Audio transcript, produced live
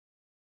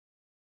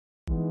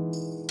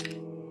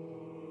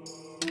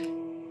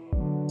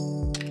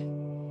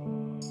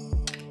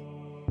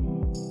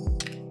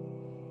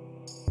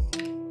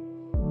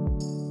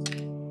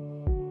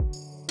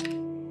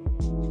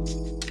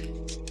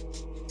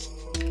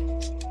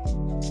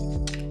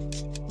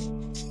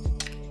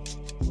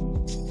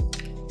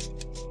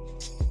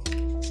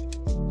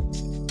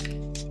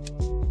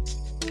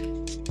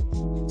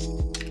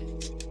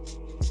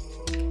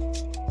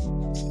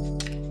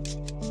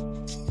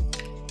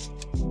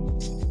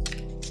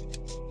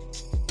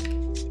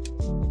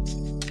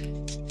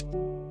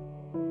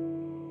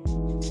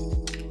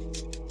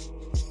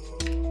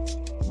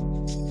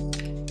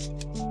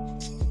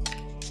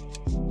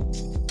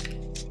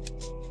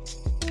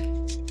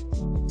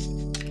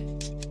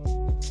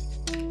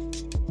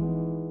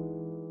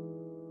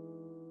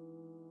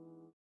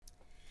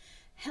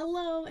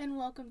Hello and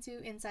welcome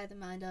to Inside the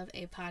Mind of,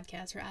 a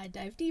podcast where I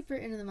dive deeper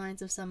into the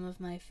minds of some of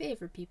my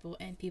favorite people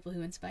and people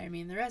who inspire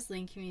me in the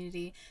wrestling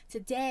community.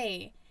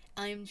 Today,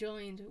 I am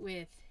joined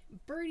with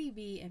Birdie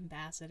B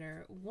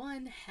Ambassador,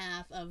 one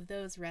half of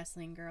those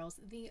wrestling girls,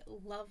 the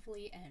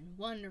lovely and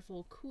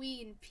wonderful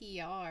Queen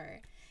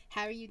PR.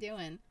 How are you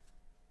doing?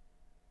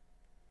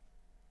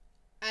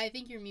 I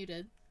think you're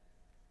muted.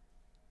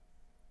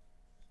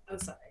 I'm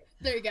sorry.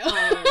 There you go.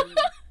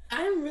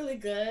 I'm really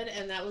good,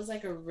 and that was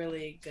like a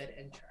really good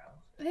intro.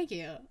 Thank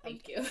you.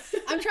 Thank you.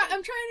 I'm trying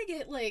to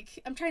get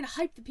I'm trying to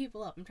hype the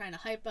people up. I'm trying to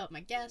hype up my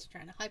guests,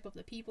 trying to hype up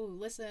the people who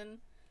listen.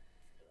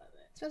 Love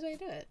it. It's the best way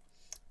to do it.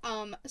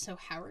 So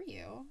how are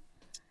you?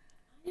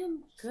 I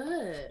am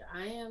good.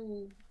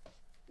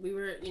 We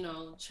were,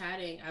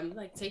 chatting. I'm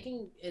like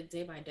taking it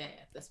day by day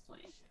at this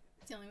point.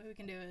 It's the only way we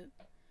can do it.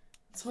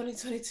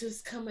 2022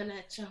 is coming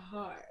at you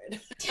hard.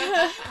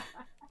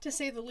 To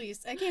say the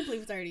least. I can't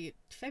believe it's already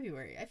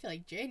February. I feel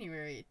like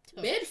January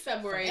took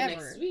Mid-February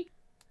forever. next week.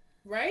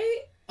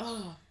 Right?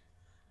 Oh.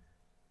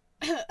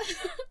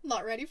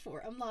 Not ready for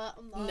it. I'm not.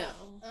 No.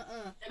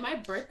 And my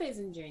birthday's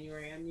in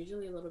January. I'm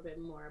usually a little bit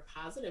more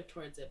positive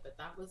towards it, but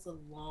that was a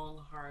long,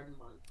 hard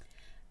month.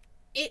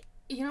 It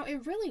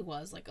really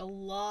was like a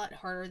lot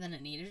harder than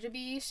it needed to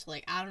be. So,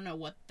 like, I don't know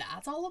what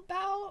that's all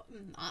about.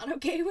 I'm not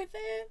okay with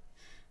it.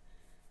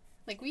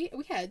 Like, we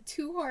had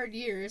 2 hard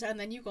years, and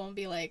then you go and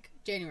be like,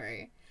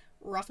 January,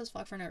 rough as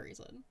fuck for no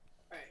reason.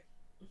 Right.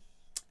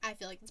 I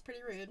feel like it's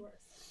pretty rude.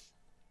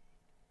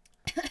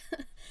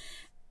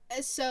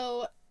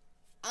 So,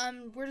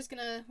 we're just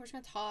gonna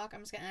talk. I'm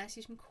just gonna ask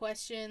you some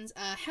questions.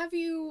 Have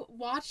you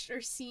watched or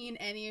seen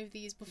any of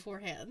these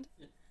beforehand?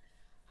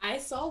 I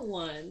saw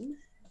one,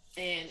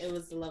 and it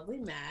was the lovely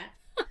Matt,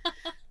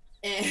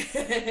 and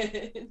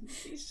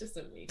he's just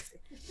amazing.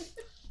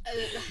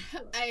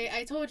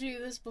 I told you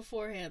this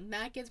beforehand.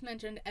 Matt gets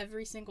mentioned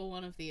every single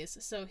one of these,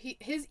 so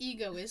his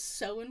ego is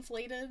so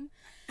inflated.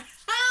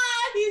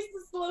 He's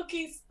the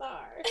low-key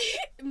star.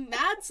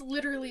 Matt's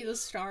literally the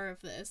star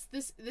of this.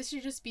 This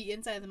should just be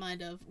Inside the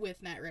Mind of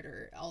with Matt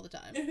Ritter all the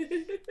time.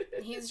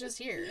 He's just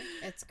here.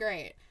 It's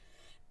great.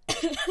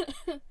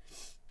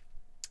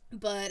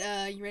 But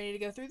you ready to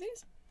go through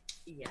these?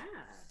 Yeah.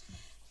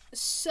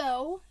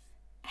 So,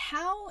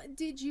 how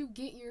did you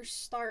get your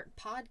start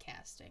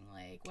podcasting?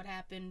 Like, what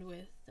happened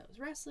with those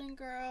wrestling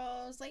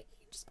girls? Like,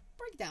 just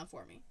break it down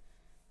for me.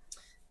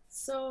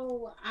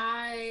 So,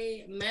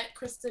 I met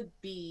Krista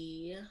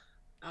B,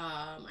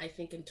 I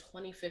think in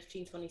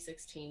 2015,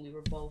 2016. We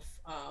were both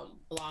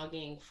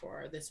blogging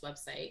for this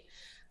website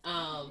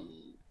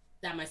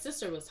that my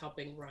sister was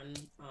helping run.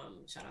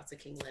 Shout out to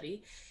King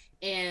Letty.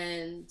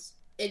 And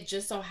it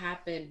just so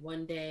happened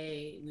one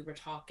day we were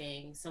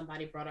talking,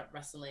 somebody brought up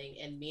wrestling,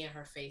 and me and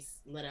her face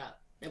lit up.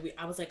 And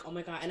I was like, oh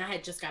my God. And I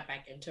had just got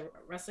back into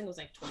wrestling. It was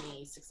like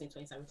 2016,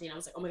 2017. I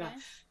was like, oh my God,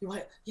 you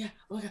what? Yeah,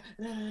 oh my God.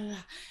 Blah, blah, blah.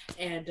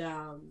 And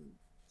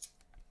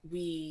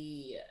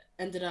we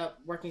ended up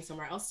working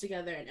somewhere else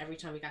together. And every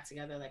time we got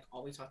together, like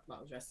all we talked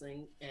about was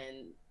wrestling.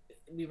 And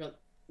we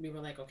were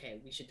like, okay,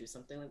 we should do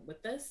something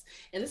with this.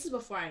 And this is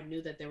before I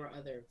knew that there were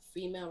other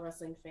female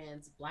wrestling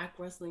fans, Black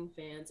wrestling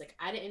fans. Like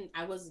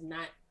I was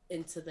not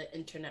into the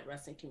internet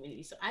wrestling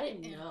community, so I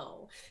didn't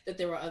know that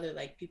there were other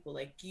like people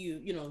like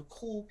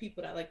cool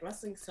people that like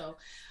wrestling. So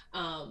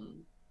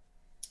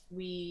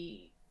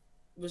we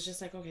was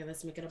just like, okay,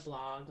 let's make it a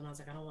blog. And I was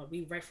like, I don't want,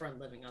 we write for a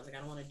living. I was like, I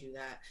don't want to do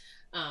that.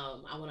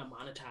 I want to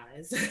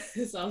monetize.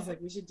 So I was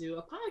like, we should do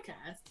a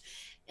podcast.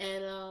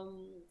 And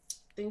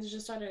things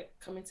just started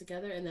coming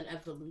together. And then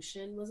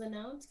Evolution was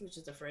announced, which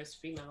is the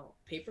first female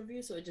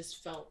pay-per-view. So it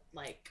just felt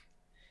like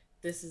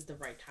this is the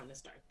right time to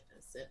start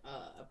this,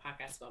 a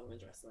podcast about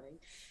women's wrestling.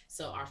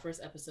 So our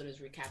first episode is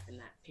recapping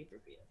that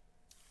pay-per-view.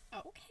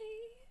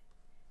 Okay.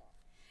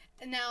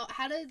 Now,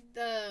 how did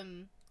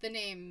the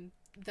name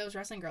Those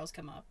Wrestling Girls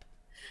come up?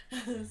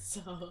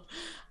 So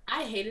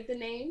I hated the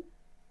name.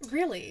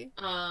 Really?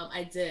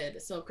 I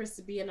did. So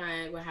Krista B and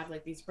I would have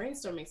like these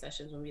brainstorming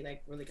sessions when we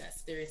like really got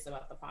serious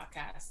about the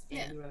podcast,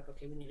 and we were like,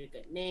 okay, we need a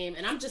good name.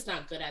 And I'm just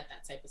not good at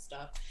that type of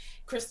stuff.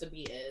 Krista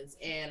B is,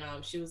 and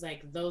she was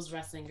like, Those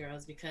Wrestling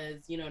Girls,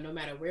 because no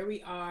matter where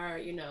we are,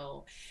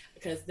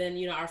 because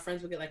then our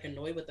friends would get like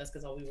annoyed with us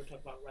because all we were talking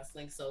about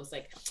wrestling. So it's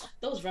like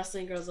those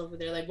wrestling girls over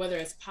there, like whether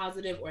it's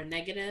positive or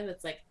negative,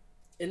 it's like.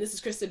 And this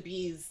is Krista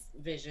B's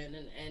vision,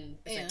 and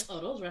it's like,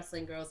 oh, those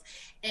wrestling girls.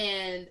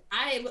 And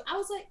I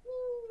was like,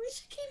 we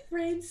should keep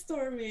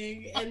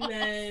brainstorming. And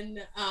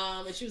then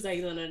and she was like,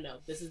 no,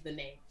 this is the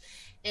name.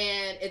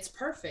 And it's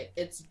perfect.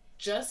 It's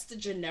just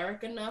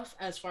generic enough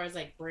as far as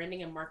like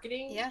branding and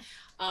marketing. Yeah.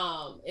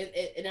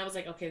 And I was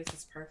like, okay, this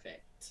is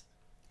perfect.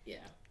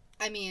 Yeah.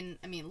 I mean,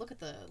 look at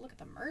the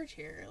merch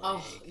here.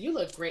 Like... Oh, you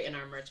look great in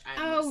our merch.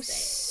 I must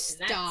say.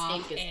 Stop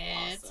that tank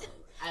is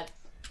awesome.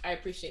 I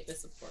appreciate the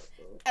support,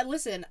 boo.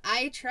 Listen,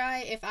 I try,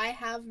 if I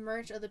have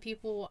merch of the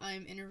people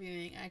I'm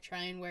interviewing, I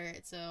try and wear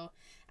it. So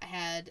I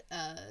had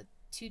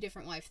 2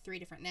 different, well, I have 3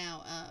 different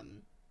now.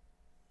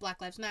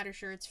 Black Lives Matter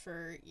shirts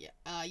for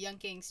Young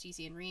Kings,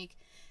 TC and Reek.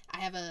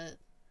 I have a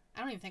I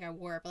don't even think I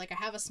wore it, but like I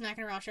have a Smack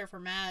and Raw shirt for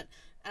Matt.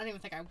 I don't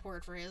even think I wore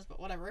it for his, but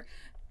whatever.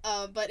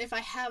 But if I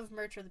have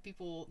merch for the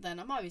people, then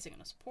I'm obviously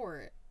gonna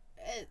support.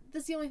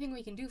 That's the only thing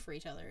we can do for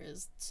each other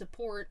is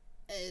support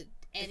anyway.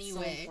 It's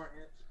so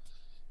important.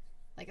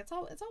 Like it's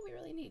all we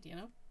really need, you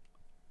know.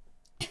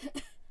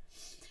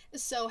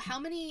 So how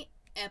many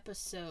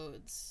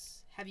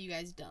episodes have you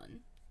guys done?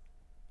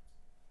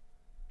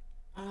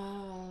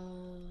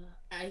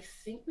 I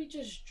think we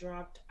just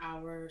dropped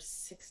our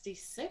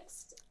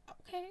 66th.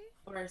 Okay.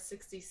 Or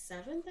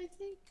 67th, I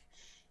think.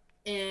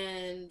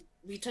 And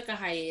we took a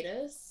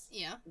hiatus.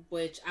 Yeah.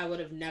 Which I would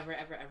have never,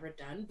 ever, ever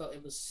done, but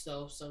it was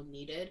so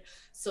needed.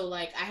 So,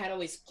 like, I had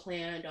always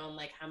planned on,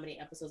 like, how many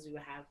episodes we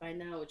would have by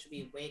now, which would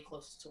be way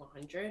closer to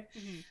 100.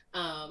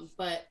 Mm-hmm.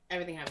 But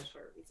everything happens for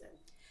a reason.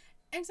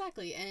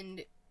 Exactly.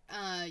 And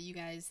you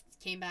guys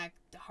came back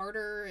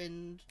harder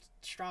and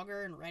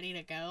stronger and ready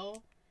to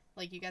go.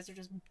 Like, you guys are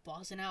just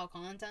buzzing out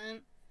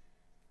content.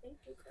 Thank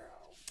you,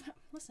 girl.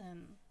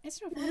 Listen,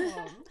 it's no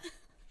problem.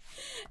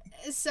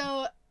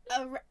 So,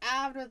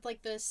 after,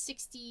 like, the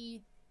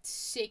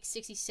 66,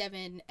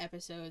 67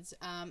 episodes,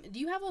 do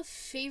you have a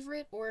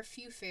favorite or a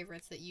few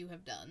favorites that you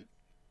have done?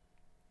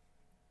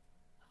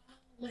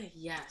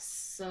 Yes.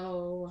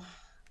 So,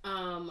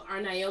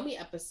 our Naomi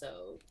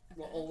episode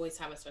will always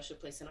have a special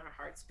place in our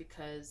hearts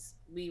because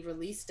we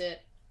released it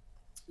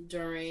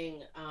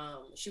during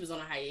she was on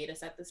a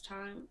hiatus at this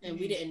time, and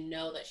we didn't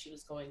know that she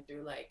was going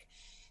through like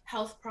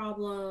health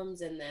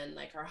problems, and then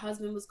like her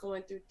husband was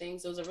going through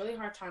things. It was a really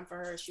hard time for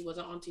her. She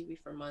wasn't on TV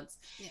for months.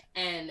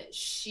 And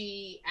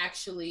she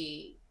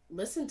actually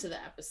listened to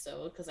the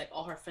episode because like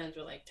all her fans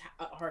were like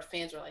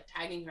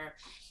tagging her,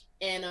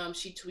 and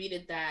she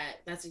tweeted that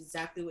that's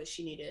exactly what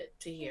she needed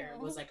to hear. It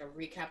was like a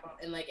recap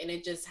and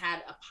it just had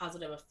a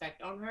positive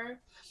effect on her.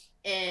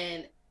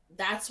 And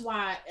that's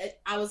why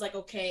I was like,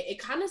 okay, it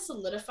kind of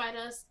solidified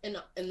us in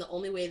the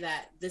only way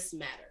that this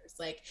matters.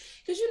 Like,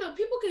 because, you know,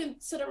 people can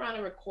sit around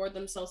and record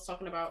themselves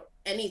talking about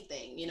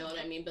anything, you know what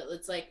I mean? But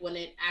it's like when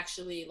it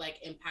actually like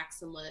impacts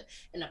someone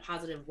in a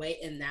positive way,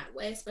 in that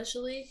way,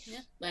 especially,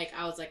 like,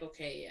 I was like,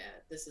 okay, yeah,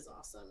 this is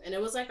awesome. And it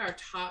was like our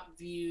top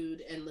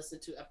viewed and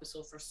listened to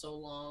episode for so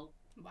long.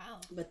 Wow.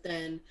 But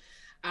then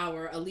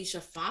our Alicia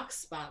Fox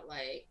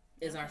spotlight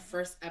is our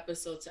first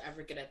episode to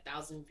ever get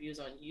 1,000 views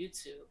on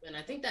YouTube. And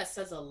I think that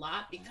says a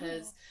lot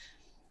because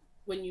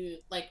when you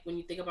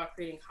think about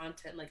creating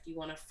content, like you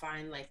want to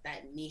find like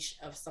that niche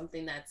of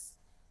something that's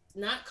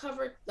not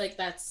covered, like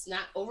that's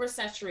not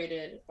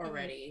oversaturated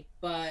already,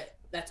 but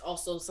that's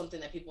also something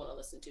that people want to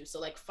listen to.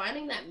 So like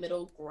finding that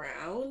middle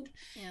ground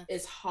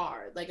is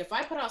hard. Like if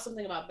I put out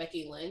something about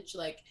Becky Lynch,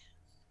 like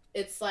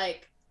it's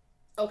like,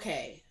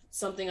 okay,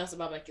 something else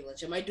about Becky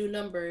Lynch. It might do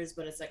numbers,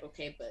 but it's like,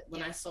 okay, but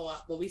when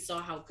we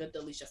saw how good the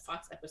Alicia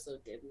Fox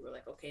episode did, we were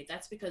like, okay,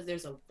 that's because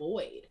there's a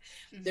void.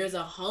 There's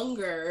a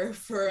hunger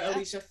for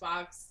Alicia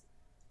Fox,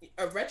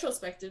 a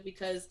retrospective,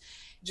 because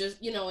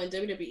just, you know, in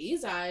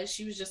WWE's eyes,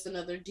 she was just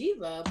another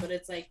diva, but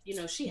it's like, you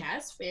know, she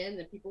has fans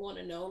and people want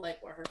to know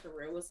like what her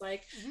career was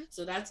like.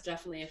 So that's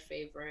definitely a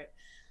favorite.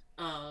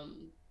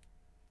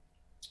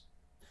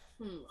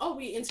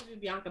 We interviewed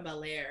Bianca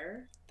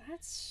Belair.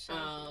 That's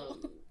so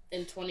cool.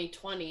 In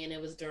 2020, and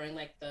it was during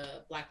like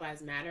the Black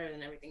Lives Matter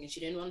and everything, and she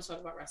didn't want to talk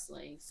about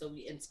wrestling, so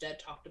we instead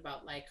talked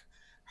about like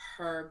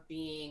her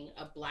being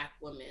a Black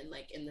woman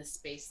like in the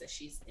space that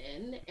she's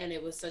in, and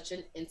it was such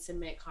an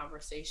intimate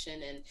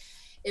conversation, and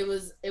it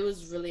was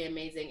really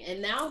amazing.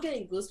 And now I'm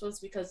getting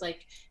goosebumps because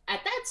like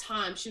at that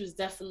time she was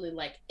definitely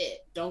like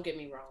don't get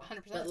me wrong,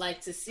 100%. But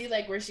like to see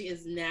like where she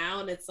is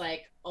now, and it's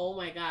like, oh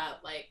my god,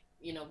 like,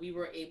 you know, we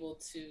were able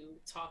to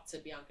talk to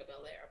Bianca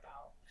Belair about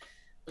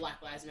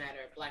Black Lives Matter,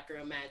 Black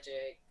Girl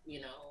Magic,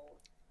 you know,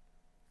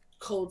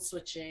 code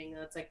switching.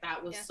 It's like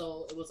that was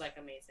it was like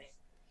amazing.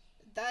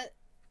 That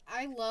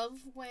I love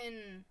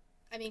when,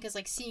 I mean, because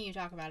like seeing you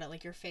talk about it,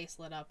 like your face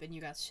lit up and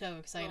you got so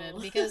excited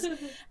because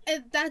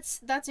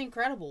that's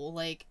incredible.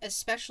 Like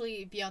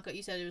especially Bianca,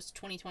 you said it was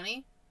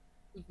 2020,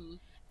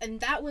 and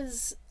that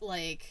was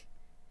like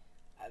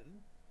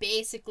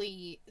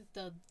basically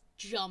the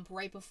jump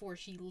right before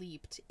she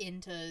leaped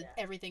into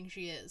everything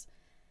she is.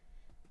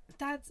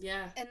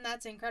 And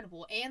that's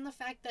incredible. And the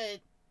fact that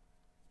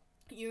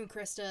you and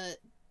Krista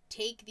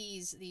take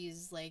these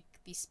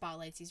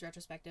spotlights, these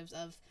retrospectives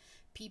of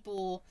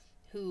people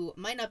who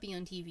might not be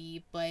on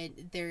TV, but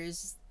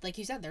there's, like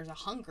you said, there's a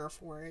hunger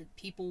for it.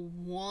 People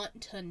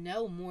want to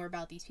know more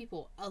about these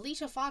people.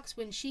 Alicia Fox,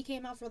 when she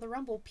came out for the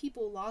Rumble,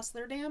 people lost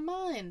their damn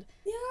mind.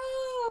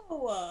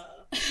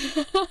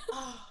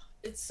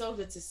 It's so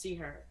good to see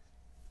her.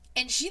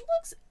 And she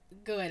looks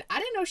good. I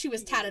didn't know she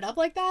was tatted up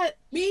like that.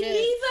 Me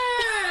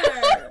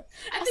neither.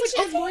 I think she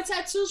has more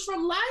tattoos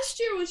from last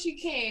year when she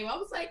came. I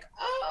was like,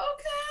 oh,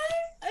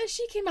 okay.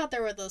 She came out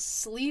there with a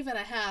sleeve and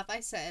a half.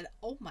 I said,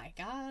 oh my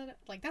god,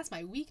 like that's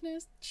my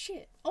weakness.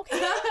 Shit. Okay.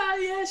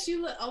 Yeah,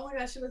 oh my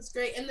gosh, she looks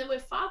great. And then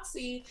with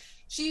Foxy,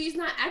 she's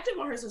not active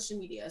on her social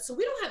media, so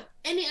we don't have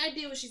any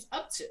idea what she's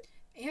up to.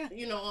 Yeah.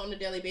 you know, on a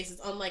daily basis,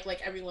 unlike like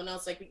everyone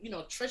else. Like, you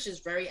know, Trish is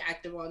very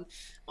active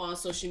on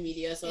social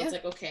media, so it's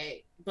like,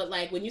 okay, but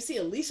like when you see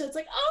Alicia, it's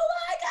like, oh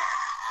my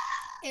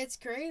god, it's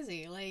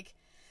crazy. Like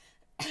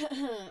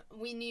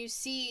when you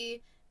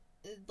see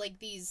like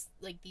these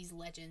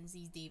legends,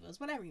 these divas,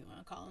 whatever you want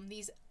to call them,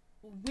 these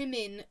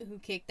women who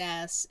kicked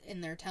ass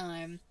in their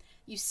time,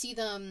 you see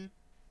them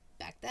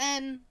back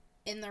then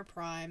in their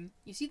prime.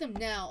 You see them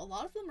now. A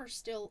lot of them are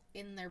still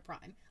in their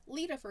prime.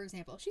 Lita, for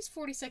example, she's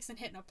 46 and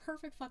hitting a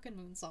perfect fucking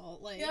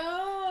moonsault. Like,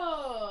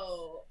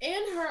 yo,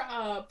 and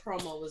her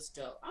promo was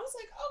dope. I was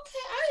like,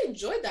 okay, I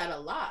enjoyed that a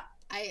lot.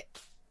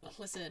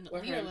 Listen,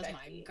 With Lita was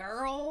my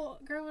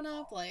girl growing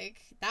up. Like,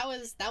 that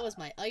was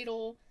my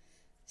idol.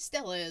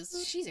 Still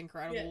is. She's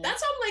incredible. Yeah,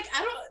 that's what I'm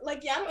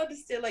like. I don't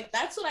understand. Like,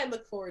 that's what I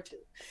look forward to.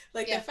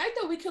 Like, the fact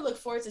that we could look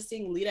forward to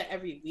seeing Lita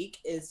every week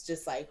is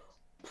just like.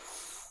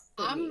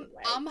 I'm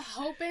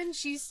hoping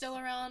she's still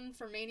around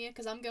for Mania,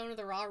 because I'm going to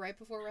the Raw right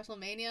before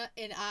WrestleMania,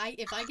 and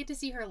if I get to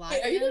see her live.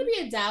 Wait, are you going to be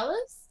in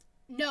Dallas?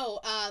 No,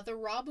 the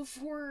Raw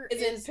before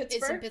is in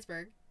Pittsburgh. Is in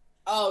Pittsburgh.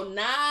 Oh,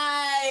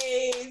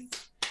 nice!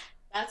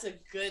 That's a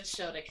good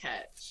show to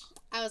catch.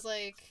 I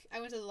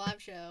went to the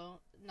live show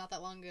not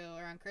that long ago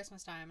around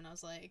Christmas time, and I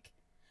was like,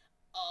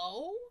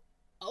 oh,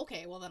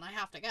 okay, well then I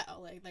have to go.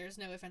 Like, there's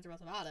no ifs, ands, or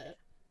buts about it.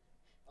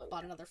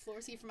 Bought another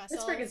floor seat for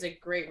myself. Pittsburgh is a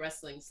great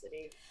wrestling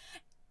city.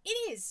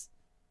 It is.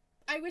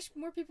 I wish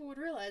more people would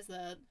realize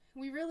that.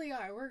 We really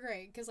are. We're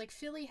great. Because, like,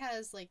 Philly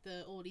has, like,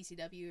 the old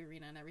ECW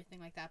arena and everything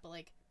like that. But,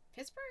 like,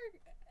 Pittsburgh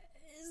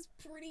is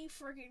pretty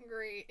freaking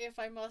great, if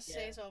I must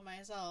say so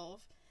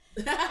myself.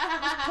 Just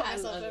put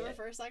myself over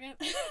for a second.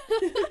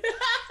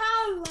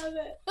 I love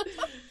it.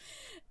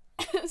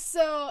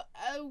 So,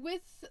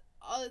 with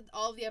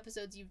all the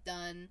episodes you've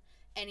done,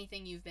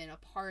 anything you've been a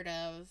part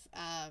of,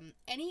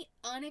 any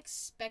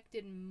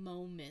unexpected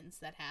moments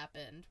that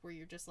happened where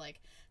you're just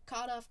like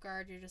caught off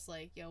guard, you're just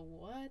like, yo,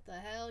 what the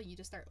hell? You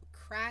just start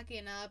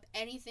cracking up,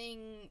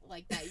 anything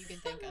like that you can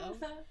think of?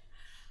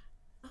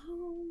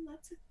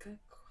 That's a good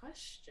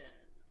question.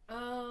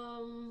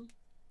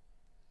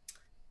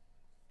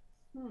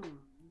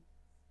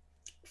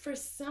 For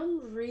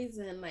some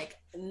reason, like,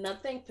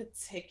 nothing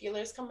particular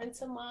is coming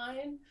to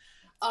mind.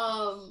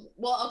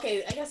 Well,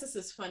 okay, I guess this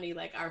is funny.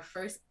 Like, our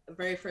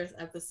very first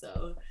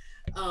episode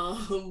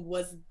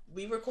was,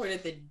 we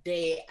recorded the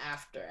day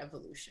after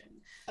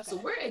Evolution. Okay. So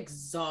we're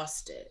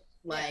exhausted.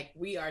 Like,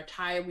 we are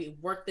tired. We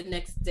worked the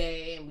next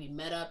day, and we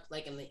met up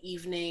like in the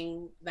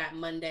evening that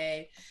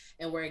Monday,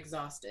 and we're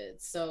exhausted.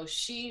 So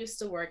she used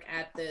to work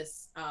at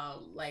this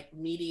like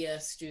media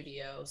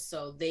studio.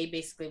 So they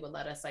basically would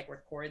let us like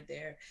record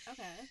there.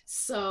 Okay.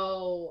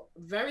 So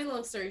very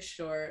long story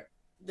short,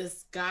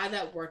 this guy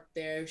that worked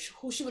there,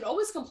 who she would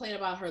always complain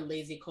about her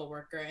lazy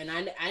coworker, and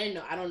I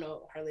don't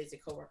know her lazy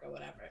coworker,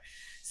 whatever.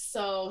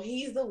 So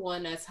he's the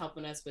one that's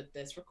helping us with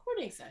this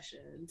recording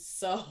session.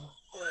 So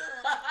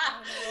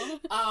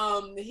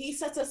he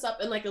sets us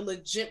up in like a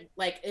legit,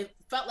 like, it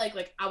felt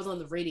like I was on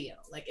the radio.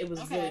 Like, it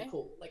was really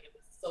cool. Like, it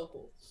was so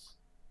cool.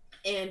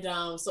 And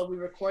so we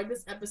record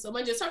this episode.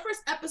 Mind you, it's our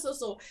first episode,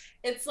 so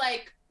it's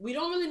like we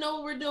don't really know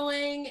what we're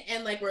doing,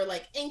 and like we're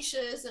like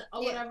anxious and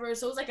whatever.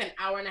 So it was like an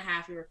hour and a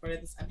half we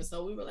recorded this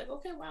episode. We were like,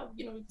 okay, wow,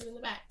 you know, we put it in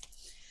the back.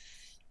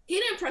 He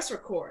didn't press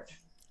record.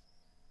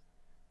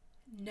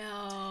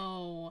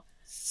 No.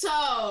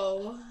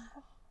 So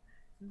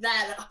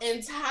that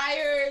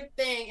entire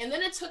thing, and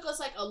then it took us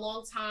like a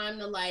long time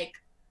to like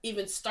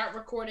even start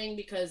recording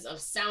because of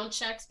sound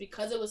checks,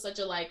 because it was such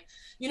a like,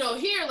 you know,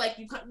 here, like,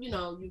 you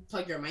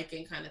plug your mic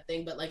in kind of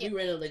thing, but like we were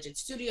in a legit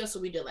studio, so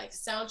we did like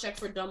sound check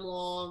for dumb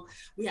long.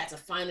 We had to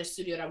find a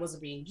studio that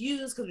wasn't being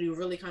used because we were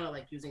really kind of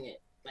like using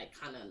it like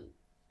kind of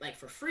like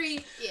for free.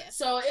 Yeah.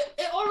 So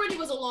it already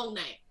was a long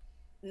night.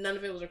 None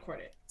of it was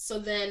recorded. So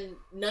then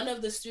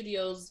all the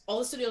studios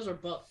were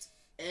booked.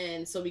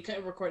 And so we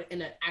couldn't record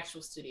in an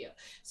actual studio.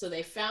 So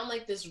they found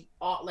like this,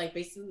 like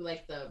basically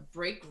like the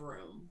break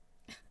room,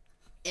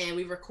 and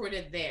we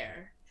recorded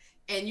there.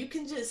 And you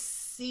can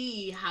just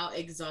see how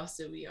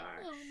exhausted we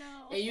are. Oh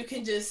no. And you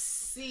can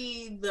just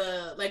see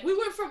like, we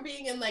went from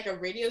being in like a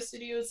radio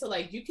studio to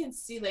like, you can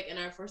see like in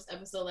our first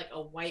episode, like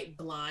a white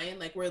blind,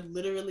 like we're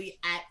literally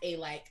at a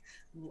like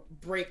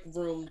break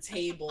room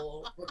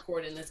table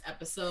recording this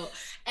episode.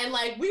 And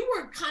like, we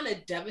were kind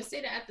of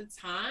devastated at the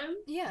time.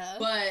 Yeah.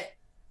 But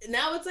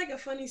now it's like a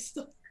funny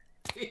story.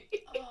 That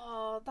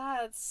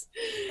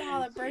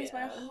breaks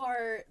my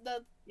heart.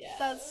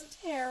 That's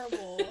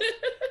terrible.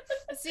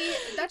 See,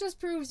 that just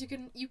proves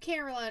you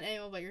can't rely on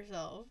anyone but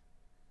yourself.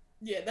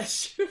 Yeah,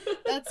 that's true.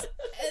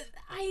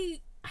 I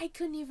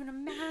couldn't even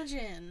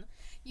imagine.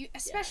 You,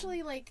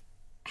 especially like,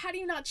 how do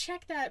you not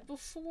check that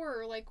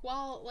before, like,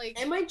 while like?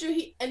 And mind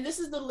you, and this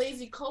is the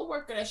lazy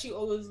coworker that she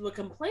always would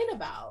complain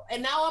about,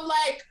 and now I'm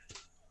like,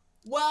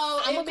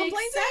 well, I'm gonna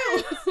complain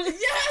too.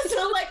 Yes,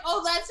 I'm like,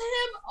 oh, that's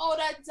him. Oh,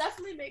 that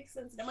definitely makes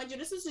sense. Now, mind you,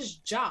 this is his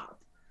job.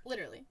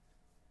 Literally.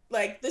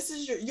 Like, this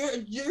is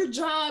your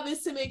job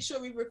is to make sure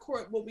we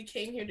record what we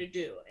came here to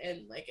do,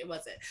 and like, it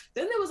wasn't.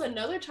 Then there was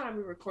another time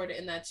we recorded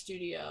in that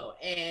studio,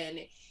 and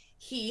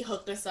he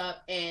hooked us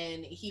up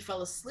and he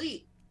fell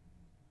asleep,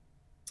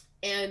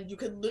 and you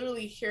could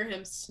literally hear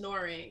him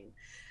snoring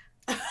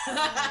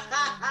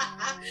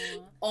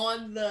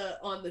on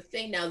the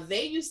thing. Now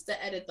they used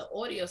to edit the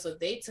audio, so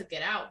they took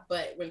it out.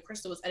 But when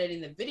Krista was editing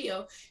the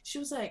video, she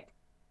was like,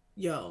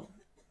 "Yo,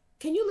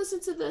 can you listen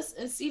to this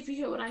and see if you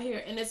hear what I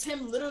hear?" And it's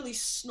him literally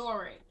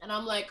snoring, and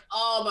I'm like,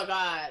 "Oh my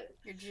god,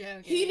 you're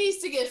joking." He needs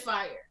to get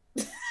fired.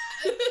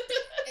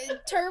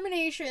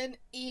 Termination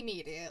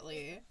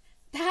immediately.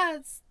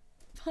 That's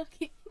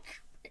fucking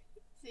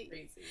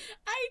crazy.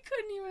 I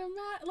couldn't even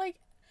imagine.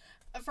 Like,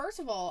 first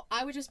of all,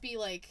 I would just be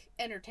like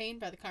entertained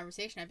by the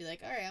conversation. I'd be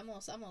like, all right, I'm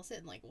gonna sit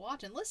and like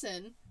watch and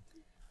listen.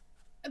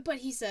 But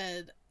he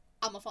said,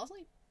 I'm gonna fall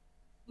asleep.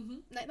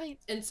 Night night.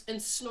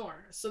 And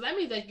snore. So that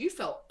means that you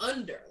felt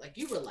under, like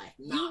you were like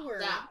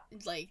knocked out,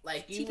 like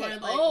you were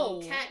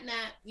like cat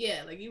nap.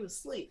 Yeah, like you was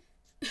asleep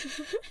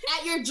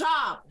at your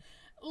job.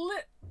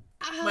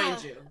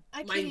 Mind you,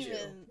 I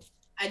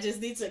just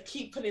need to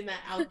keep putting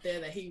that out there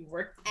that he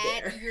worked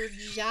there. At your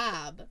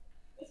job.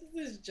 This is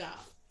his job.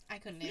 I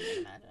couldn't even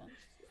imagine.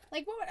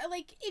 Like, what?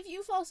 Like, if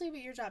you fall asleep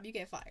at your job, you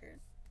get fired.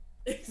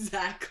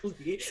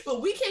 Exactly.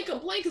 But we can't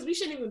complain because we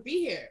shouldn't even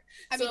be here.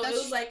 I mean, it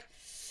was like,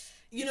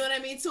 you know what I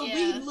mean? So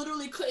we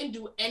literally couldn't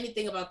do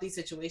anything about these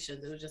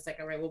situations. It was just like,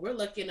 all right, well, we're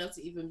lucky enough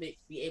to even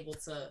be able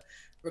to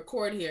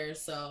record here.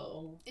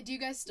 So do you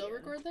guys still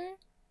record there?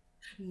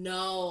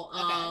 No.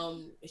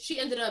 Okay. She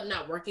ended up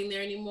not working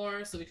there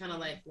anymore, so we kind of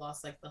like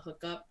lost like the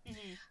hookup.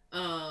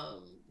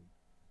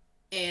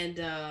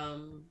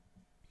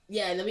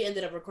 Yeah, and then we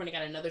ended up recording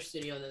at another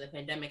studio, and then the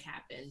pandemic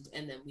happened,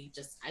 and then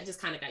I just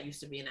kind of got used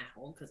to being at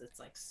home because it's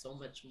like so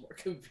much more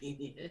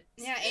convenient.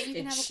 Yeah, and you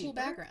can have a cool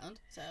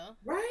background, so.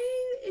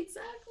 Right,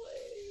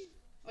 exactly.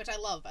 Which I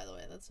love, by the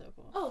way. That's so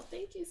cool. Oh,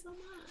 thank you so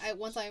much.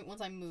 Once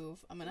I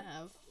move, I'm gonna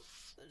have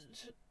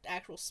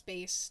actual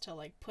space to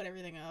like put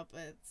everything up.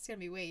 It's gonna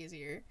be way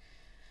easier.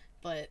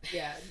 But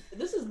yeah,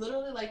 this is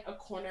literally like a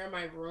corner of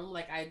my room.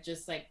 Like I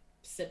just like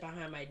sit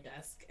behind my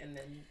desk and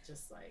then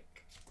just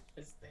like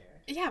it's there.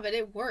 Yeah, but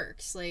it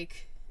works.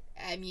 Like,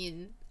 I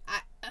mean,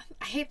 I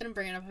hate that I'm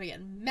bringing it up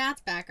again.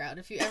 Matt's background,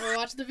 if you ever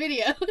watch the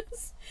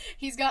videos,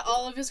 he's got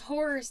all of his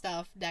horror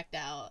stuff decked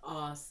out.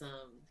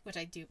 Awesome. Which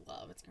I do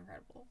love. It's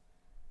incredible.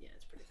 Yeah,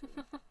 it's pretty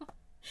cool.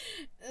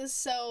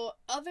 So,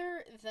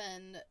 other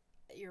than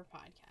your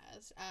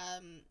podcast,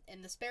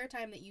 in the spare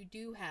time that you do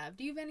you have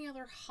any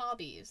other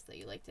hobbies that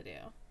you like to do?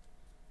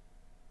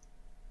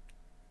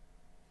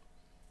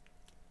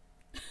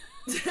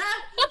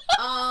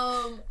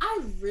 I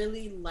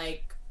really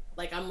like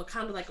I'm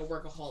kind of like a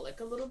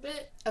workaholic a little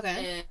bit.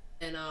 Okay.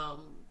 And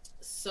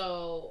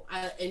so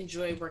I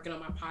enjoy working on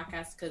my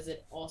podcast because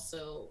it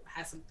also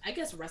has some, I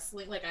guess,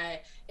 wrestling. Like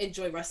I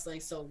enjoy wrestling,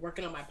 so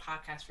working on my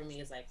podcast for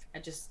me is like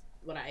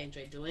what I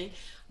enjoy doing.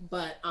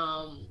 But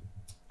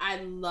I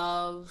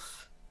don't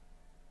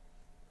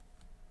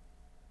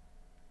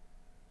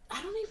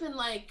even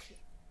like,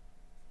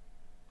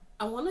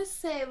 I want to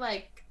say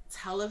like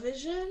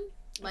television.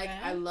 Like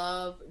I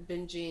love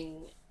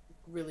binging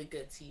really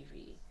good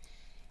TV,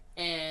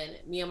 and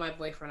me and my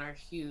boyfriend are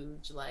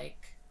huge.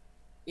 Like,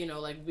 you know,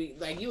 like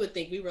you would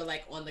think we were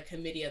like on the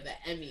committee of the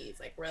Emmys.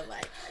 Like we're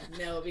like,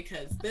 no,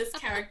 because this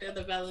character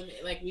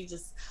development. Like we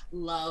just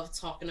love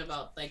talking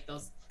about like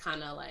those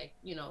kind of like,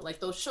 you know, like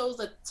those shows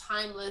that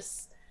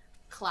timeless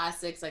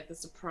classics like The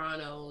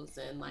Sopranos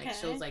and like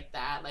shows like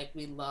that. Like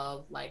we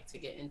love like to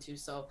get into.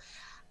 So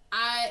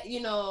I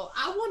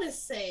want to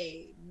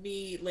say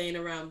me laying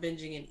around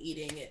binging and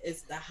eating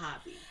is the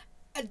hobby.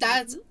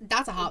 That's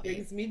a hobby. It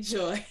brings me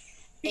joy.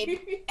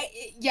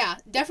 Yeah,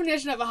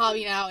 definition of a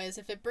hobby now is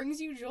if it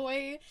brings you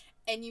joy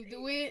and you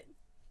do it,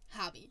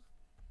 hobby.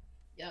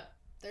 Yep.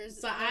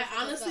 I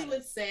honestly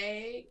would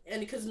say, and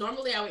because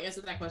normally I would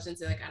answer that question and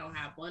say like I don't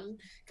have one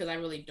because I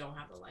really don't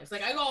have a life.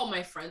 Like I go out with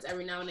my friends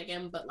every now and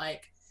again, but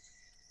like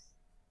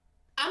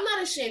I'm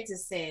not ashamed to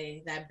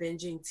say that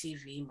binging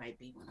TV might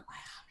be one of my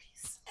hobbies.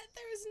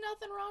 There's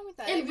nothing wrong with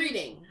that. And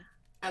reading.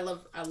 I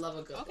love a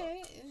good book.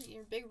 Okay,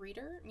 you're a big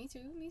reader. Me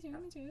too.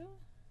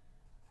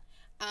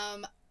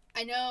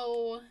 I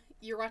know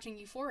you're watching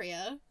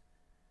Euphoria.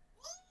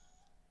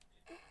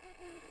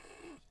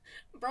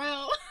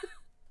 Bro.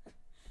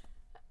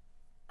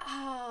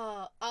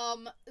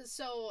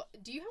 So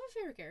do you have a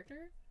favorite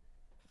character?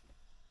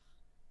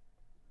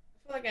 I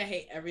feel like I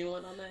hate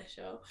everyone on that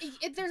show.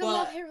 There's a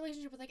love-hate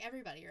relationship with like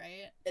everybody,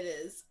 right? It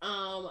is.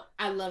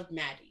 I love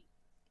Maddie.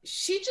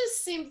 She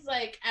just seems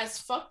like, as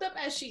fucked up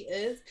as she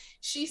is,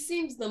 she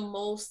seems the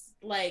most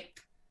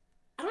like,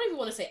 I don't even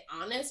want to say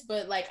honest,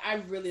 but like I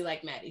really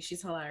like Maddie.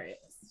 She's hilarious.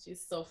 She's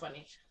so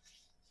funny.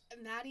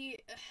 Maddie,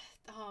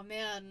 oh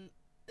man.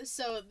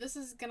 So this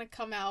is gonna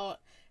come out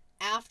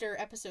after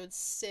episode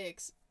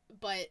 6,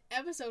 but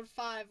episode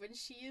 5 when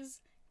she's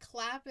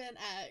clapping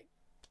at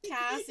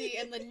Cassie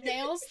and the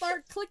nails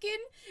start clicking,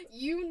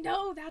 you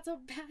know that's a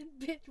bad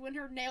bitch when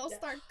her nails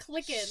start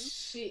clicking.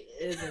 She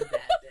is a bad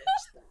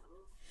bitch though.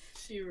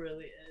 She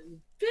really is.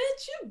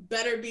 Bitch, you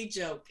better be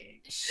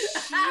joking. She's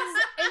an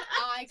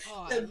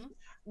icon.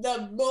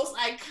 the most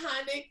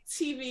iconic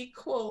TV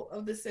quote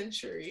of the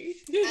century.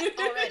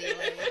 Already,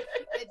 like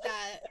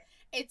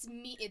it's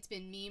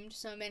been memed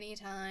so many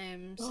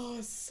times. Oh,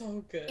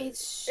 so good.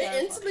 It's so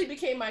it instantly funny.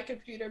 became my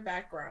computer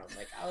background.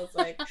 Like I was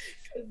like,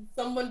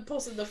 someone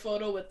posted the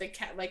photo with the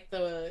cat, like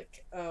the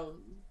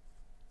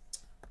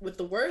with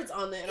the words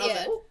on it, and I was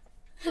like, oh,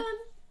 fun.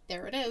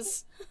 There it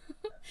is.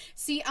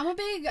 See, I'm a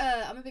big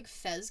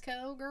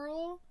Fezco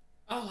girl.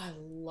 Oh, I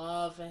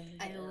love it.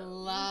 I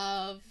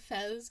love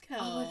Fezco.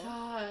 Oh my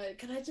god.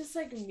 Can I just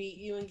like meet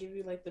you and give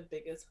you like the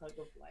biggest hug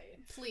of life?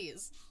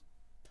 Please.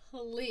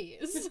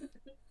 Please.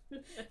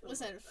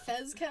 Listen,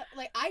 Fezco,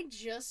 like I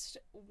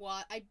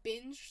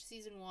binged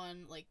season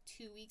 1 like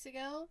 2 weeks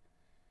ago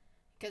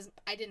because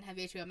I didn't have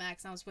HBO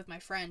Max and I was with my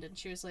friend and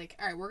she was like,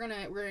 "All right, we're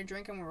gonna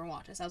drink and we're gonna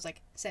watch this." I was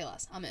like, "Say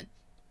less, I'm in."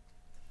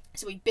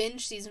 So we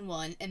binged season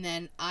 1 and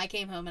then I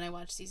came home and I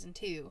watched season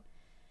 2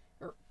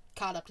 or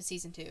caught up to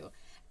season 2.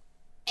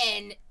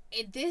 And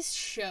this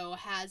show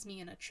has me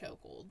in a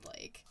chokehold.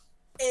 Like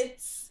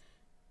it's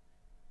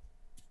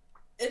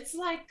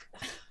like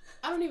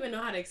I don't even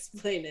know how to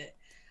explain it.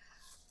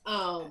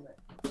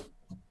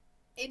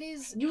 It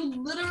is. You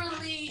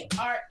literally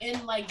are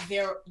in like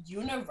their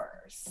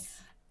universe.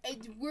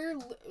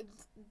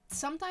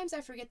 Sometimes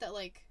I forget that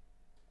like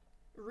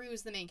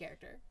Rue's the main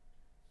character.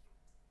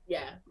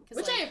 Yeah,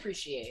 which like, I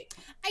appreciate.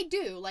 I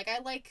do. Like I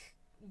like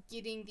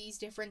getting these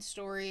different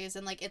stories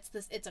and like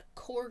it's a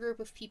core group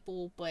of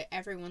people, but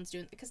everyone's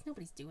doing because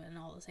nobody's doing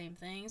all the same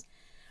things.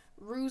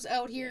 Rue's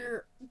out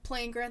here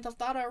playing Grand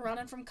Theft Auto,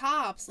 running from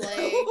cops. Like,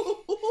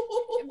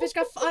 bitch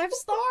got 5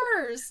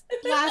 stars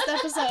last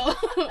episode.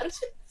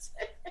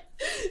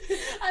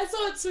 I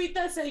saw a tweet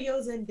that said,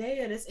 "Yo,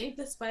 Zendaya, this ain't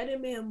the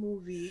Spider-Man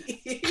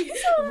movie."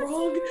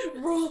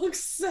 wrong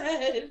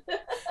said.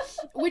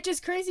 Which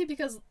is crazy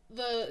because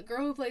the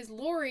girl who plays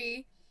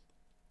Lori,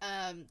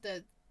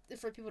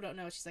 for people who don't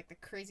know, she's like the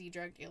crazy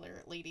drug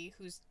dealer lady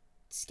who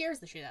scares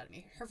the shit out of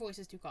me. Her voice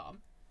is too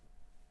calm.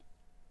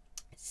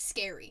 It's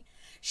scary.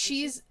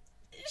 She's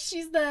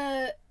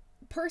the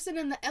person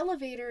in the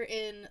elevator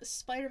in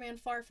Spider-Man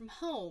Far From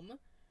Home.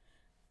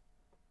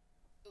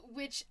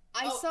 Which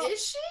I saw.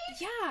 Is she?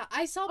 Yeah,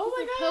 I saw people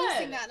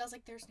posting that, and I was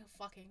like, "There's no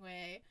fucking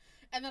way."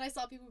 And then I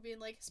saw people being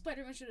like,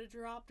 "Spider-Man should have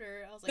dropped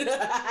her." I was like,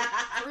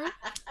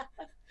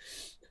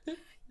 "True."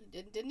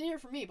 You didn't hear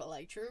from me, but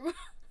like, true.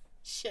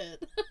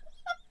 Shit.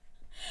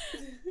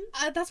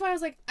 That's why I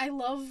was like, I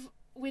love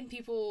when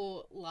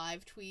people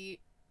live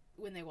tweet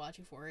when they watch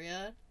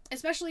Euphoria,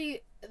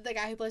 especially the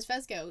guy who plays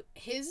Fezco.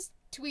 His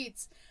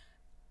tweets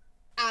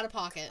out of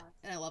pocket,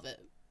 and I love it.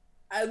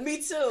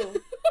 Me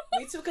too.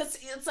 Me too, because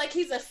it's like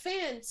he's a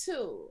fan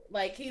too.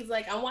 Like he's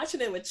like, I'm watching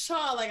it with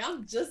Shaw. Like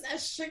I'm just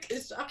as shook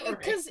as Shaw.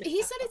 Because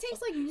he said it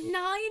takes like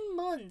 9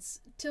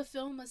 months to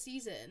film a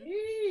season,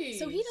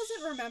 so he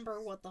doesn't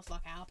remember what the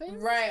fuck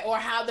happened, right? Or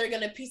how they're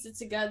gonna piece it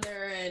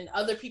together and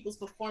other people's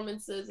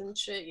performances and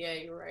shit. Yeah,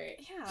 you're right.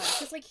 Yeah,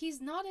 because like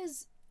he's not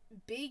as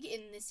big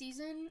in this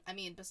season. I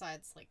mean,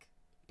 besides like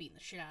beating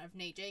the shit out of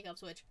Nate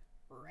Jacobs, which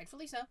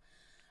rightfully so.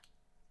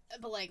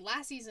 But like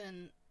last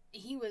season,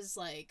 he was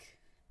like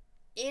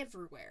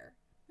everywhere,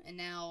 and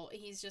now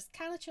he's just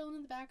kind of chilling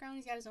in the background.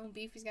 He's got his own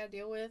beef he's got to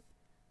deal with.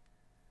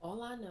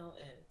 All I know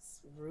is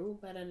Rue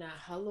better not,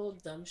 her little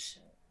dumb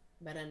shit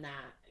better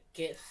not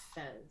get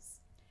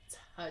Fez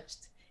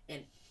touched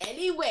in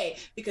any way,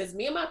 because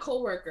me and my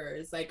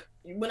coworkers, like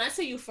when I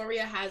say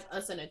Euphoria has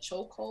us in a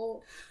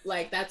chokehold,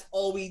 like that's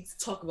all we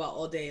talk about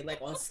all day.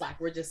 Like on Slack,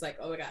 we're just like,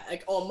 oh my god.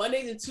 Like on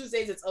Mondays and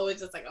Tuesdays, it's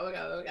always just like, oh my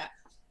god, oh my god.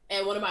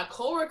 And one of my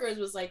coworkers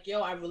was like, yo,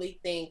 I really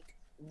think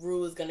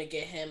Rue is gonna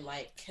get him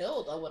like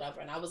killed or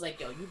whatever, and I was like,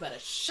 yo, you better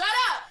shut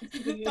up.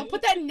 Don't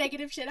put that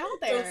negative shit out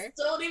there.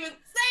 Don't even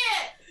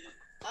say it.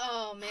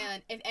 Oh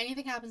man, if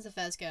anything happens to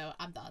Fezco,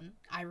 I'm done.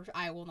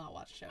 I will not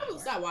watch the show I will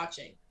anymore. stop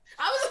watching.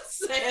 I was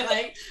saying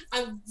like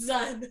I'm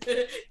done.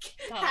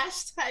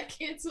 Hashtag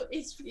cancel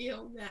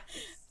HBO Max.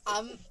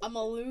 I'm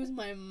gonna lose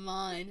my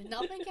mind.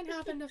 Nothing can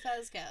happen to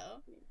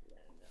Fezco.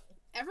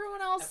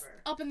 Everyone else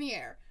up in the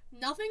air.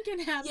 Nothing can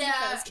happen to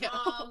Fezco.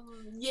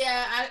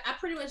 I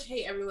pretty much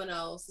hate everyone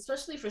else,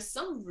 especially for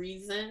some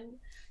reason.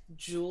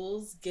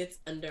 Jules gets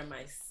under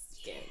my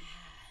skin.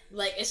 Yeah.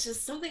 Like it's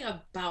just something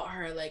about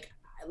her. Like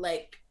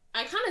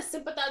I kind of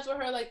sympathize with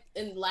her. Like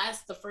in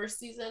the first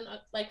season,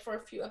 like for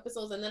a few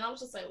episodes, and then I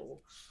was just like, oh.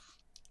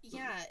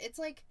 Yeah, it's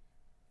like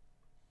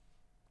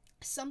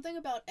something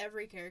about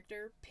every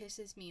character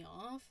pisses me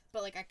off,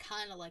 but like I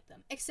kind of like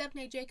them, except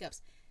Nate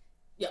Jacobs.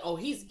 Yeah. Oh,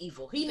 he's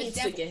evil. He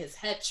needs to get his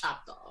head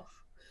chopped off.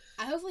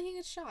 Hopefully he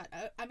gets shot.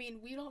 I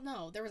mean, we don't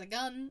know. There was a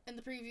gun in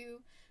the preview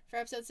for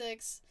episode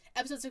 6.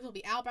 Episode 6 will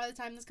be out by the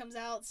time this comes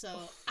out, so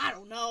I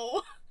don't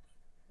know.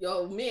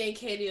 Yo, me and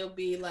Katie will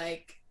be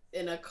like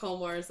in a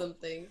coma or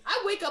something.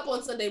 I wake up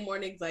on Sunday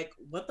mornings like,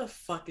 what the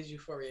fuck is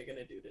Euphoria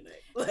gonna do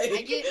tonight? Like,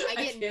 I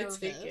get nervous.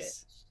 Take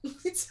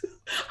it.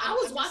 I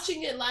was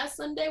watching it last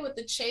Sunday with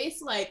the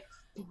chase, like.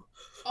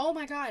 Oh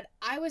my god,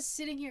 I was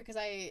sitting here because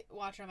I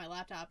watched it on my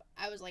laptop.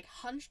 I was like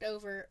hunched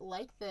over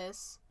like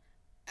this,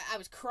 I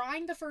was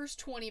crying the first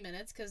 20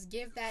 minutes because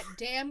give that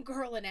damn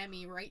girl an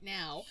Emmy right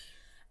now.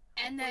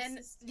 And then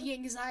the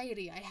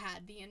anxiety I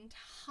had the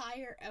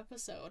entire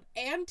episode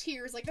and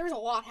tears, like there was a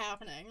lot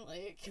happening.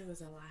 Like there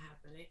was a lot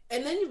happening,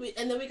 and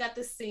then we got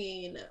the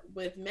scene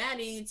with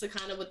Maddie to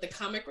kind of with the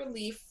comic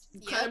relief,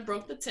 kind of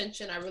broke the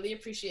tension. I really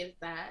appreciated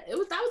that. That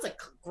was a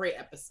great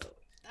episode.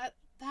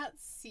 That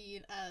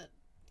scene at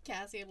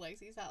Cassie and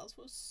Lexi's house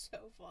was so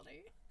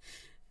funny.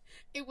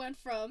 It went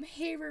from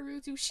hey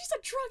Ruru to she's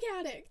a drug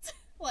addict.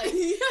 Like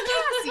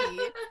Cassie,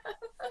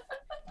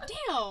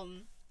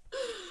 damn.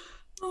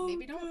 Oh,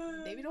 maybe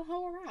don't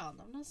hoe around.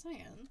 I'm not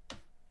saying.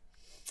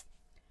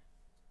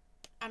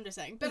 I'm just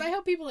saying. But I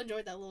hope people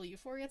enjoyed that little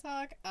Euphoria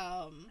talk.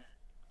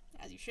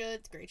 As you should.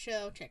 It's a great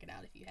show. Check it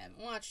out if you haven't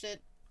watched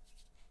it.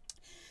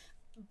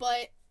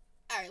 But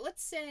alright,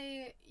 let's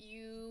say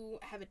you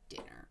have a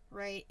dinner,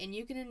 right? And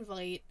you can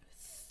invite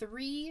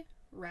 3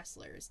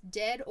 wrestlers,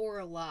 dead or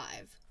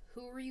alive.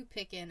 Who are you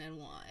picking and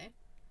why?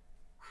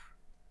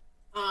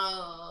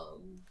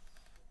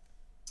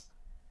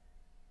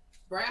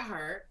 Bret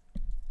Hart.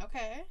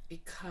 Okay.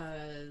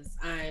 Because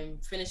I'm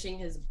finishing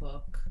his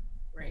book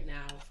right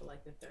now for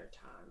like the 3rd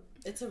time.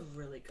 It's a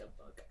really good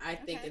book. I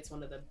think it's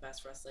one of the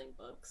best wrestling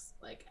books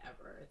like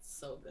ever. It's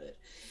so good.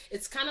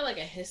 It's kind of like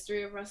a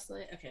history of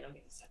wrestling. Okay, don't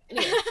get me started.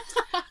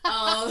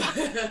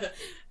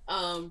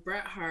 Anyway,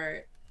 Bret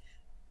Hart,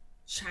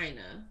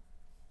 China.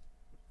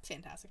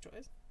 Fantastic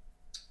choice.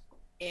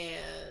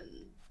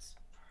 And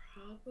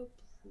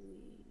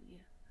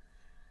probably.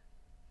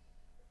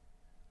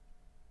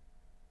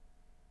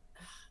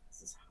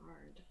 This is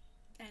hard.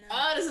 I know.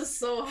 Oh, this is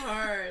so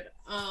hard.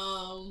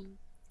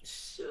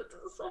 Shoot,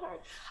 this is so hard.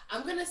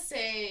 I'm gonna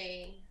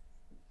say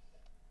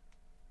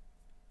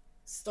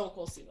Stone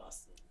Cold Steve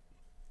Austin.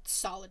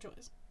 Solid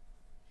choice.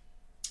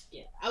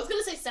 Yeah, I was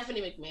gonna say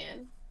Stephanie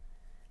McMahon.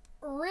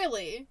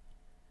 Really?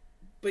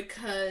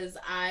 Because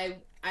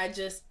I'm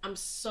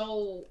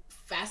so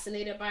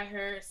fascinated by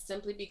her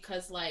simply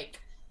because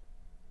like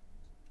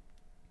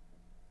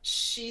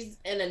she's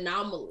an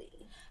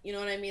anomaly. You know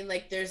what I mean?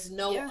 Like there's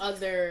no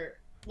other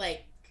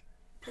like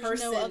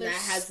person that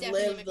has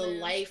lived the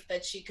life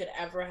that she could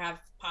ever have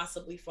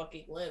possibly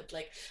fucking lived.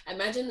 Like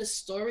imagine the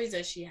stories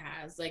that she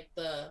has, like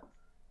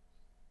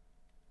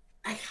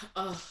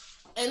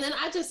and then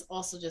I just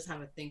also just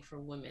have a thing for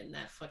women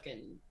that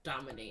fucking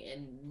dominate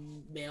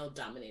in male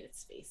dominated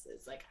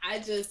spaces. Like I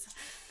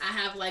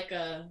have like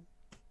a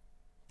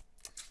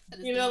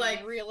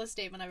like realest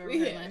statement I've ever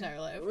heard in my entire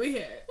life. We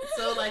hear it.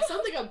 So like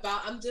something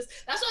about that's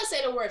why I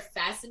say the word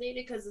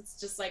fascinated, because it's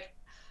just like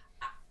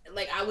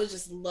I would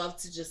just love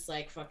to just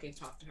like fucking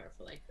talk to her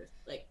for like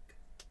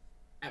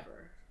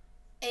ever.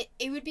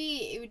 It would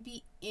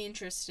be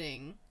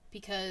interesting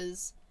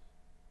because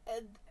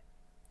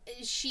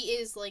she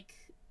is like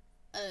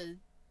a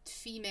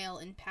female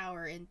in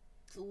power in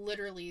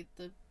literally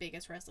the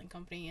biggest wrestling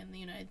company in the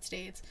United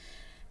States.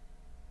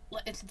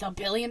 It's the $1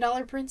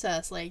 billion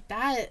princess. Like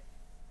I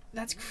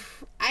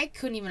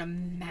couldn't even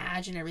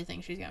imagine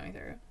everything she's going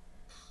through.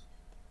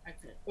 I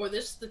could, or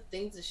there's the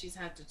things that she's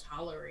had to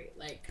tolerate,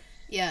 like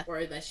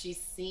or that she's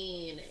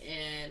seen,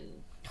 and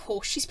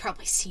she's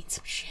probably seen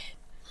some shit.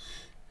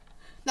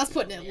 That's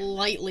putting it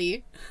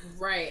lightly.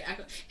 Right.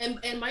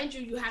 And mind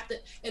you have to,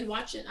 and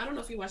watching, I don't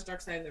know if you watch Dark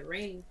Side of the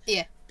Ring.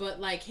 Yeah. But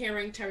like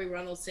hearing Terry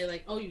Reynolds say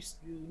like, oh, you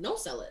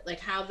no-sell it. Like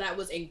how that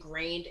was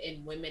ingrained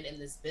in women in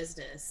this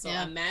business. So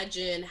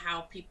imagine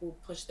how people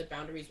push the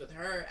boundaries with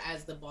her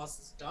as the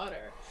boss's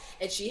daughter.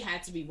 And she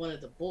had to be one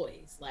of the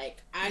boys.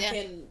 Like I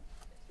can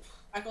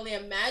only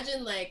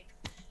imagine like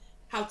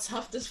how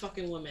tough this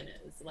fucking woman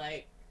is.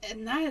 Like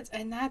and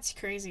that's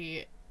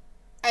crazy.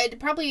 I'd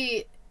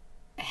probably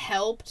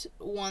helped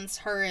once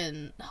her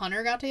and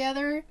Hunter got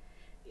together,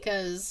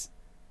 because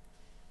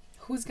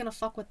who's gonna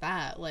fuck with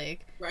that?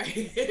 Like,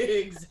 right.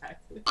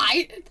 Exactly.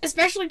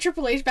 Especially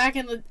Triple H back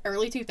in the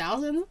early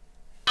 2000s.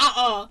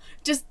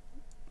 Just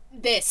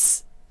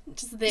this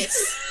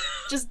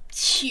just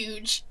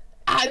huge.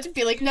 I'd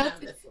be like, no,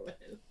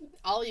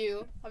 all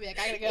you. I'll be like,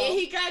 I gotta go. Yeah,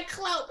 he got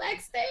clout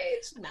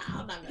backstage.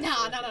 Nah,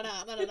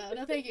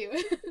 no, thank you.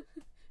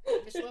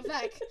 Visual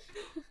effect.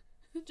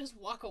 Just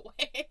walk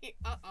away.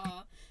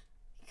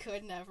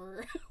 Could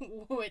never.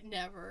 Would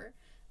never.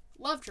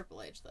 Love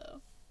Triple H though.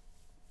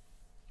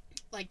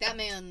 Like that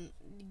man,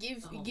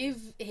 give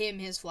him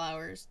his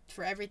flowers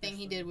for everything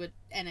he did with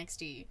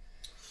NXT.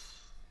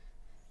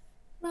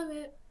 Love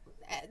it.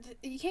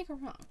 You can't go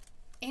wrong.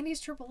 And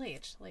he's Triple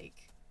H, like.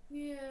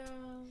 Yeah.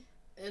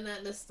 And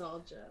that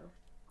nostalgia.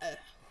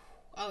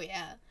 Oh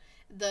yeah,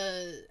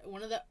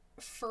 one of the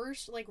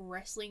first like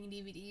wrestling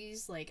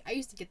DVDs. Like I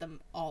used to get them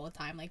all the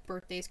time, like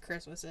birthdays,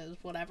 Christmases,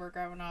 whatever.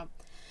 Growing up.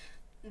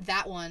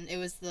 That one, it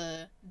was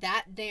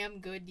That Damn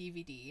Good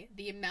DVD.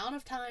 The amount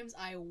of times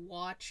I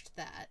watched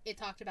that, it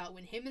talked about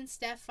when him and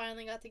Steph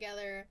finally got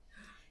together,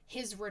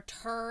 his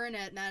return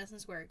at Madison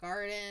Square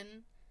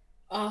Garden.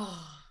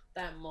 Oh,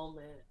 that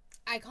moment.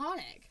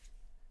 Iconic.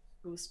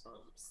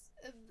 Goosebumps.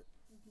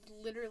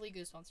 Literally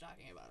goosebumps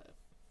talking about it.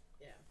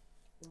 Yeah.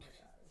 Oh my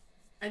god.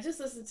 I just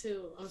listened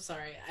to. I'm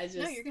sorry.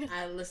 No, you're good.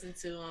 I listened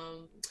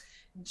to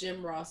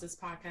Jim Ross's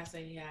podcast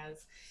that he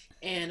has,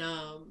 and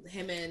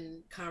him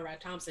and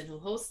Conrad Thompson, who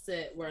hosts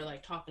it, were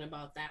like talking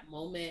about that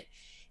moment,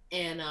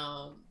 and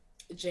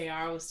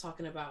Jr. was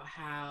talking about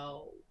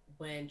how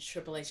when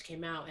Triple H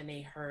came out and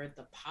they heard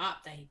the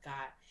pop that he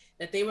got,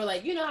 that they were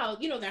like, you know how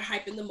they're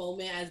hyping the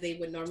moment as they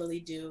would normally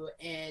do,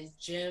 and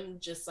Jim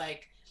just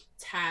like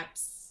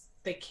taps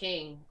the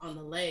King on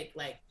the leg,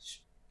 let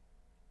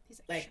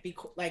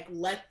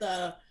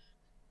the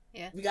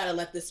yeah. We gotta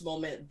let this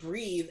moment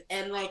breathe.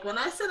 And like when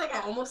I said, like,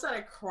 I almost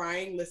started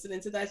crying listening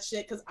to that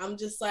shit, because I'm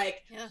just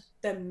like, yeah,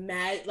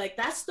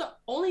 that's the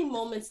only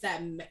moments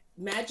that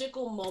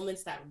magical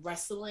moments that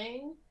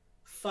wrestling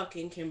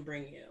fucking can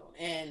bring you.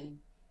 And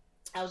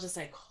I was just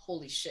like,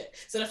 holy shit.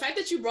 So the fact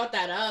that you brought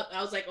that up,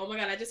 I was like, oh my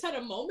god, I just had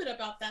a moment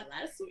about that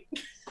last week.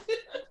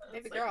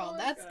 Baby girl,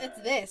 like, oh,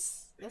 it's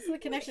this. That's the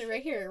connection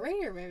right here,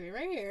 baby,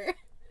 right here.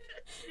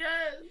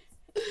 Yes.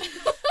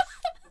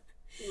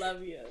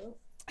 Love you.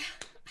 I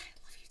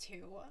love you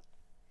too.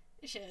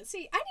 Shit.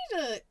 See, I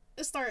need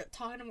to start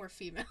talking to more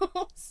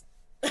females.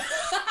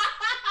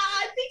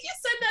 I think you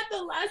said that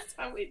the last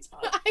time we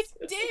talked. I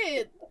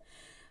did.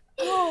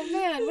 Oh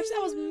man, which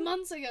that was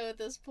months ago at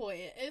this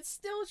point. It's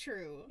still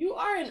true. You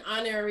are an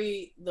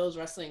honorary Those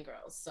Wrestling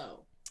Girls,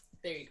 so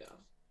there you go.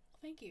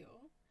 Thank you.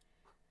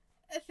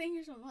 Thank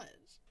you so much.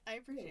 I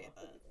appreciate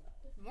that.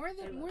 More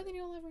than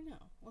you'll ever know.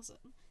 Listen.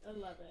 I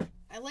love it.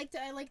 I like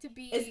to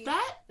be. Is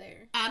that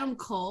there? Adam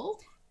Cole?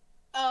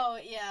 Oh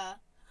yeah.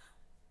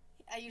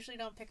 I usually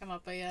don't pick him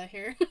up, but yeah,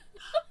 here.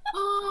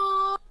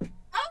 Oh,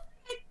 I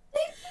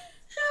think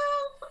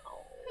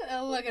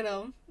so. Look at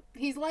him.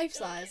 He's life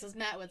size, as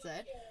Matt would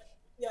say.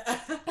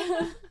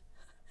 Yeah.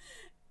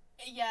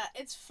 Yeah,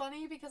 it's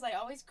funny because I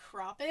always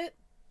crop it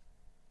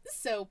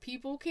so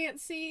people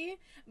can't see,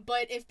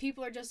 but if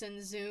people are just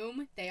in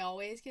Zoom, they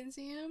always can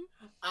see him.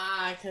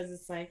 Because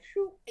it's like,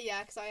 whew.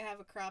 Yeah, because I have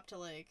a crop to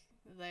like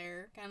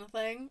there kind of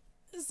thing.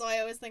 So I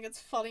always think it's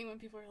funny when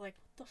people are like,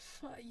 what the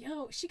fuck?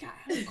 Yo, she got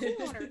Adam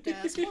Cole on her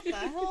desk. What the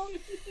hell?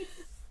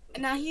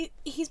 And now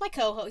he's my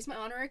co-host. He's my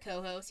honorary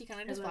co-host. He kind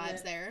of just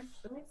vibes there.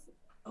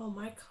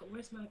 My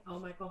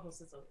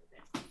co-host is over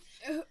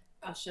there.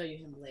 I'll show you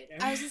him later.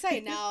 I was gonna say,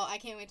 now I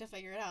can't wait to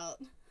figure it out.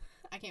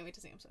 I can't wait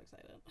to see him. I'm so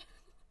excited.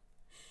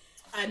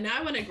 Now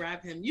I want to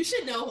grab him. You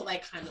should know,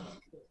 like, kind of.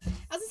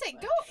 I was gonna say,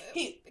 go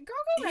grab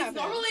him. He's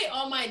normally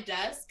on my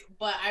desk,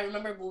 but I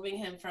remember moving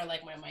him for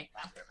like my mic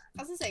after.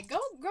 I was gonna say, go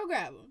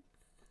grab him.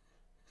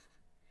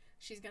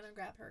 She's gonna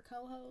grab her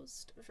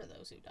co-host. For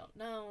those who don't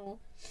know,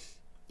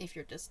 if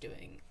you're just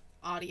doing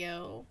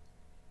audio,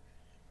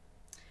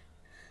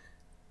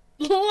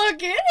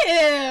 look at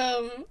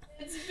him.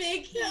 It's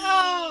Big E.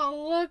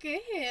 Oh, look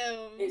at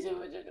him.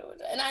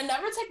 And I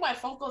never take my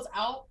Funkos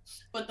out,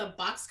 but the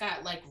box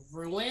got like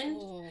ruined.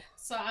 Ooh.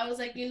 So I was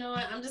like, you know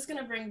what? I'm just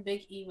gonna bring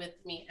Big E with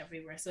me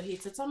everywhere. So he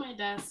sits on my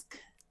desk,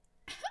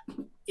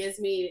 gives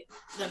me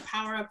the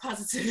power of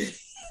positivity.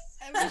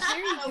 There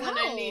you go. When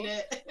I need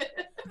it.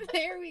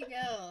 There we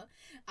go.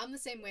 I'm the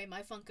same way.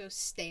 My Funkos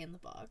stay in the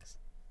box.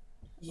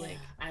 Yeah, like,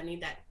 I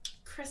need that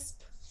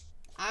crisp.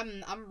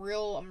 I'm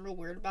real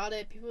weird about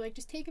it. People are like,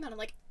 just take him out. I'm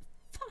like,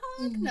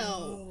 fuck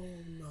no.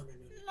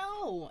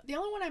 No. The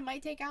only one I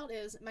might take out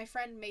is my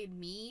friend made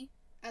me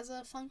as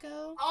a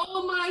Funko.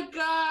 Oh my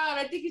god!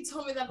 I think you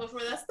told me that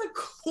before. That's the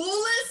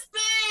coolest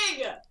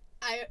thing.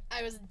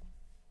 I was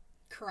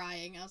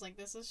crying. I was like,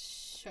 this is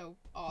so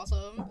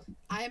awesome.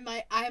 I'm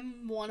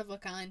one of a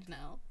kind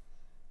now.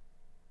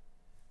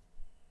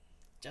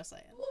 Just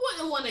saying. Who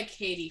wouldn't want a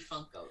Katie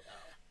Funko though?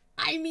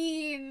 I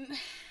mean,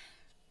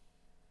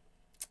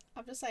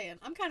 I'm just saying.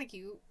 I'm kind of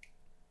cute.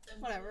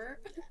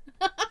 Whatever.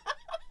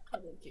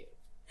 I'm cute.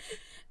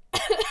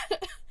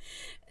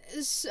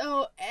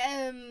 So,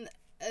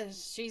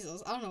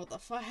 Jesus, I don't know what the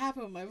fuck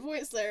happened with my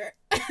voice there.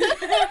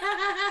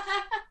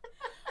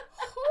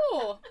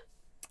 Whew.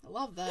 I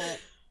love that.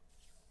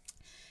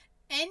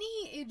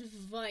 Any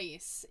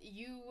advice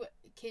you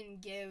can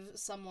give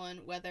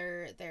someone,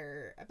 whether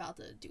they're about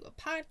to do a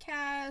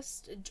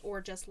podcast or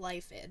just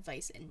life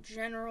advice in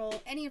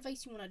general, any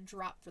advice you want to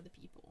drop for the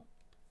people?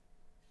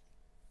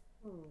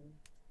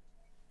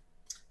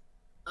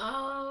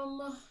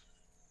 Wow.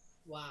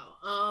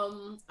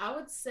 I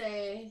would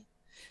say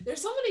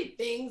there's so many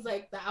things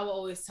like that I will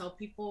always tell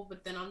people,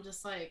 but then I'm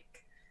just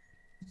like,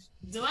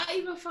 do I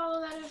even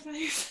follow that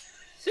advice?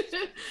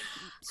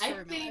 I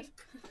think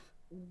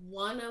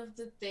one of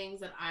the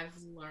things that I've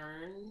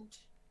learned,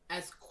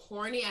 as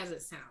corny as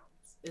it sounds,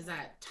 is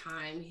that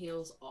time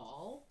heals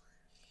all.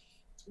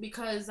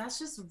 Because that's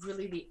just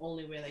really the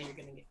only way that you're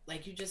gonna get,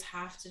 like, you just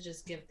have to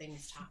just give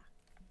things time.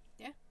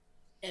 Yeah.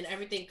 And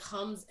everything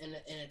comes in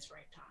its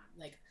right time.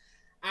 Like,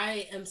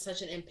 I am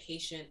such an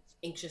impatient,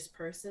 anxious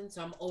person,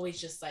 so I'm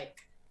always just like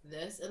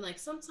this. And like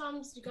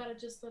sometimes you gotta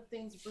just let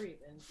things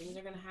breathe, and things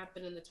are gonna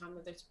happen in the time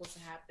that they're supposed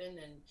to happen.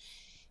 And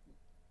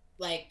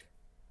like,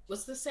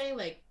 what's the saying?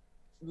 Like,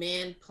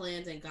 man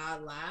plans and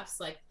God laughs.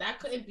 Like, that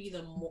couldn't be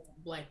the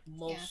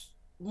most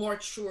more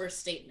truer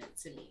statement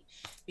to me,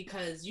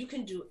 because you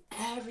can do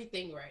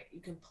everything right,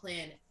 you can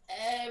plan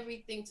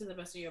everything to the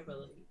best of your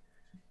ability,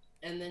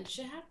 and then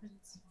shit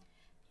happens.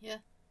 Yeah,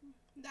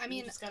 I mean,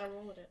 you just gotta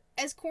roll with it.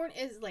 As corny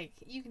as, like,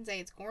 you can say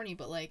it's corny,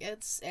 but like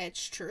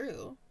it's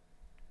true.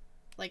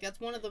 Like,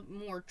 that's one of the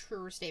more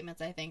truer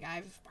statements I think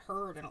I've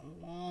heard in a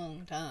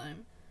long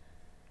time.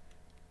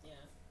 Yeah.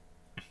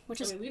 Which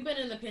is, we've been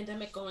in the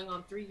pandemic going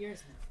on 3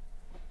 years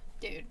now.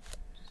 Dude.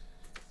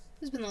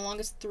 This has been the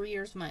longest 3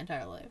 years of my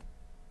entire life.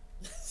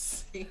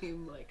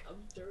 Same, like, I'm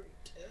 32.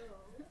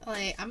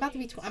 Like, I'm about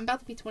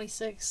to be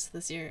 26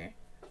 this year.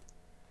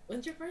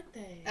 When's your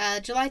birthday?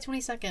 July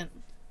 22nd.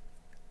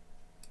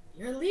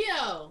 You're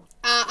Leo.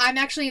 I'm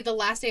actually the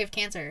last day of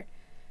Cancer.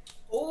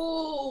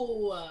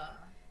 Oh.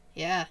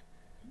 Yeah.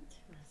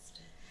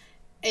 Interesting.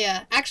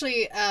 Yeah,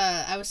 actually,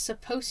 I was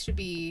supposed to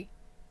be,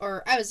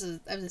 or I was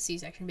a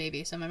C-section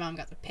baby, so my mom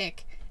got to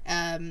pick.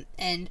 And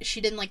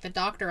she didn't like the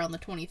doctor on the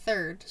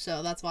 23rd,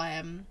 so that's why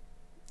I'm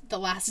the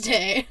last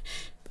day.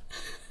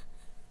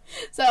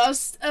 So I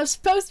was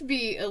supposed to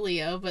be a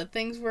Leo, but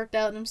things worked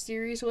out in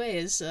mysterious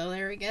ways, so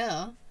there we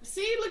go.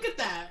 See, look at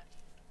that.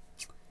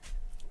 It's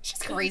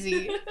just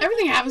crazy.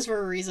 Everything happens for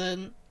a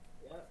reason.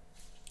 Yep.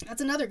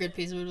 That's another good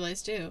piece of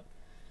advice, too.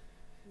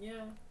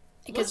 Yeah.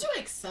 Because once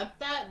you accept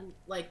that,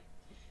 like,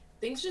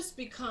 things just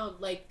become,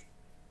 like,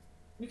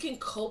 you can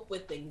cope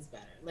with things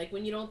better. Like,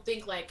 when you don't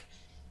think, like,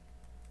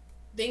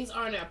 things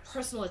aren't a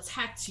personal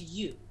attack to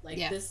you. Like,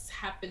 this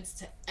happens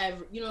to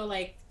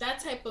like, that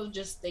type of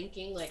just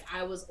thinking. Like,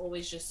 I was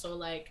always just so,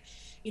 like,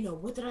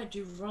 what did I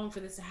do wrong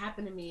for this to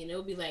happen to me? And it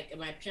would be like, and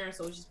my parents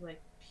always just be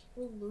like,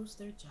 people lose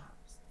their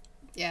jobs.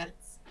 Yeah.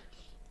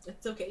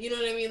 It's okay. You know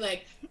what I mean?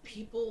 Like,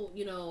 people,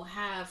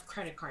 have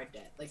credit card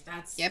debt. Like,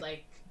 that's,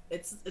 like,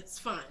 it's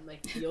fine.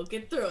 Like, you'll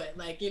get through it.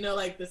 Like,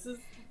 like, this is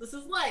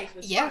life.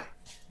 It's fine.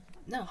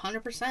 No,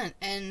 100%.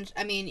 And,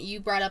 I mean, you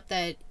brought up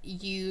that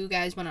you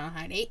guys went on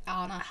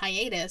a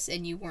hiatus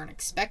and you weren't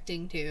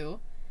expecting to,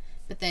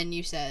 but then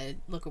you said,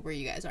 look at where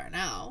you guys are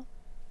now.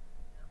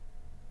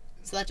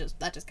 So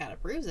that just kind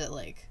of proves it.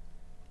 Like,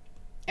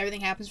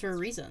 everything happens for a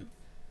reason.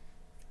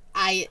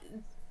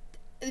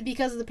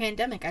 Because of the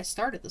pandemic, I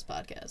started this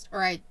podcast.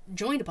 Or I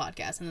joined a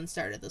podcast and then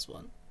started this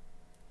one.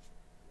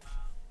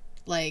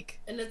 Like...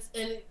 And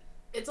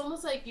it's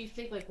almost like you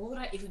think, like, what would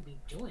I even be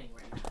doing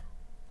right now?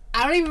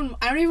 I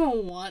don't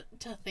even want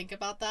to think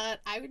about that.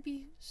 I would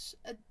be,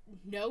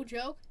 no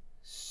joke,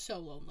 so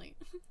lonely.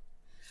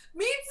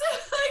 Me too.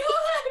 Like, what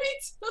would I be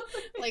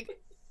doing? Like,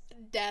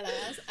 dead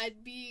ass.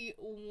 I'd be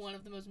one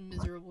of the most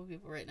miserable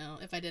people right now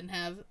if I didn't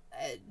have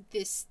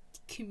this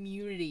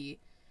community.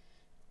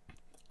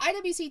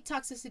 IWC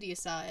toxicity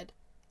aside,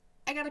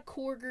 I got a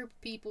core group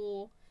of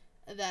people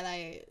that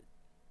I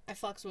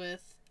fucks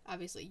with.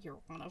 Obviously, you're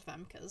one of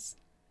them because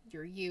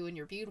you're you and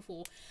you're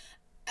beautiful.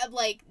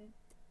 Like,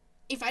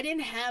 if I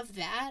didn't have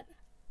that,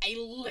 I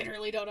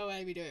literally don't know what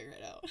I'd be doing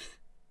right now.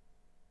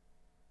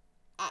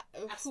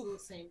 Absolutely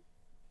same.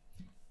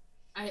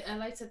 I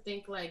like to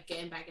think, like,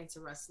 getting back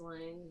into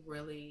wrestling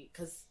really,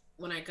 because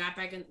when I got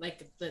back in,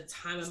 like, the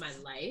time of my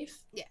life,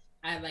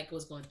 I, like,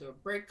 was going through a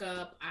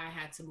breakup. I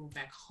had to move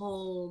back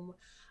home.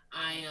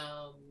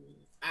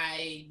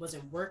 I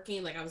wasn't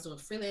working. Like, I was doing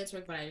freelance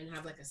work, but I didn't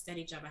have, like, a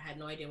steady job. I had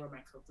no idea where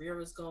my career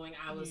was going.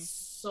 I was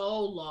so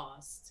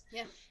lost.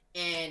 Yeah.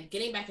 And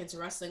getting back into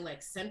wrestling,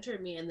 like,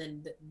 centered me, and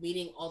then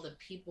meeting all the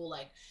people,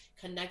 like,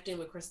 connecting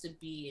with Krista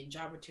B and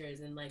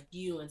Jobberteers and, like,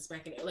 you and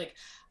Smacking, like,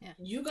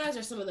 you guys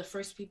are some of the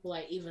first people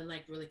I even,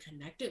 like, really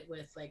connected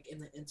with, like, in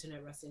the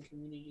internet wrestling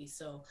community.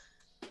 So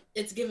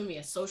it's given me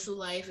a social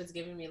life. It's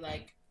given me,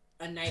 like,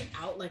 a night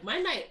out. Like, my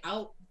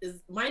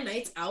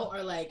nights out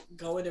are, like,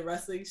 going to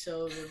wrestling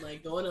shows and,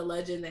 like, going to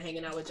Legend and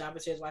hanging out with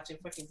Jobberteers, watching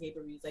fucking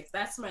pay-per-views. Like,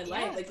 that's my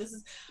life. Like, this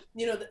is,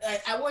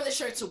 I wore the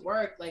shirt to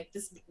work. Like,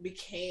 this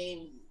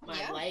became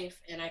my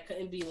life, and I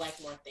couldn't be,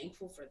 like, more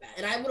thankful for that.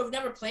 And I would have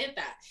never planned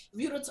that. If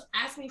you would have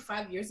asked me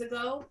 5 years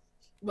ago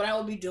what I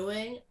would be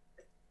doing,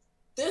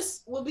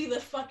 this will be the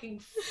fucking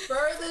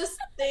furthest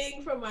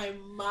thing from my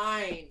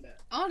mind.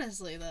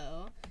 Honestly,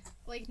 though,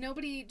 like,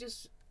 nobody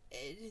just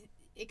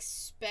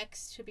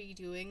expects to be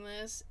doing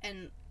this,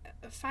 and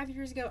 5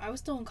 years ago I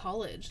was still in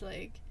college,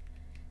 like,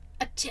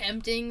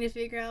 attempting to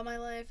figure out my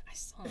life. I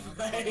still don't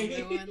know what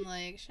I'm doing.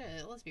 Like,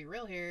 shit, let's be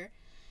real here.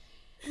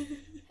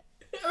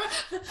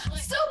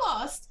 Still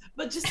lost,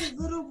 but just a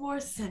little more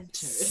centered.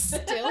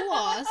 Still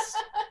lost,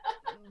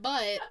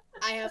 but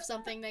I have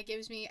something that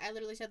gives me, I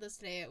literally said this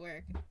today at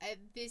work,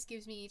 this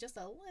gives me just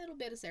a little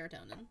bit of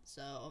serotonin,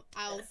 so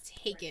I'll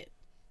take it.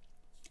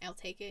 I'll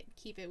take it,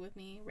 keep it with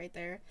me right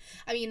there.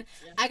 I mean,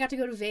 I got to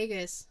go to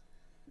Vegas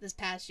this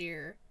past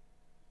year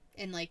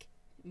and, like,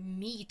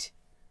 meet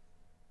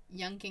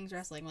Young Kings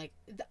Wrestling. Like,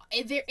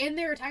 they're in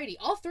their entirety.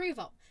 All three of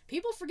them.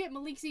 People forget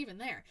Malik's even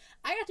there.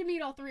 I got to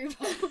meet all three of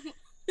them.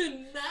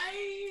 Nice.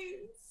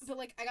 But,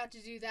 like, I got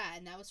to do that,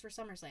 and that was for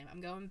SummerSlam.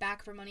 I'm going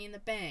back for Money in the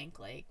Bank.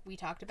 Like, we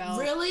talked about...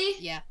 Really?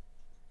 Yeah.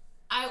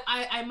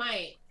 I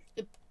might.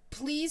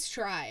 Please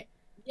try.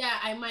 Yeah,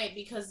 I might,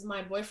 because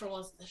my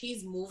boyfriend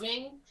he's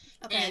moving,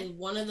 Okay. and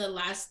one of the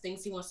last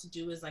things he wants to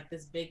do is like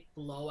this big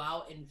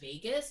blowout in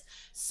Vegas.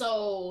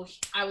 So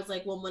I was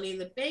like, well, Money in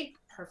the Bank,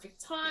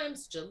 perfect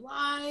times,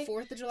 July.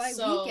 4th of July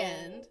So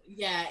weekend.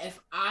 yeah, if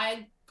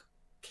I,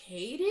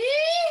 Katie,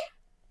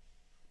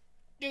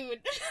 Dude.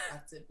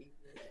 got to be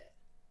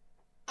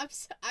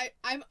lit.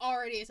 I'm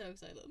already so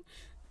excited.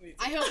 Me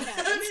I too. hope it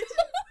happens.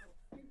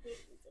 Me too.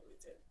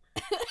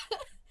 Me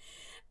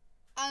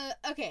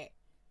too. Okay.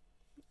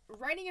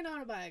 Writing an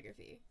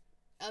autobiography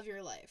of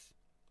your life.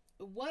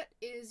 What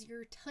is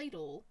your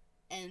title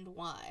and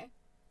why?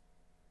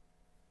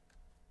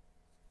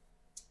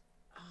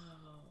 Oh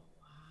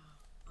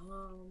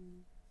wow.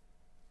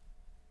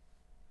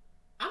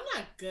 I'm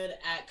not good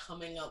at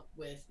coming up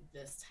with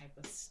this type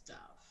of stuff.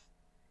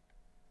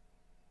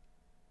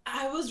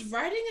 I was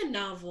writing a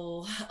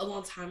novel a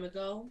long time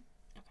ago,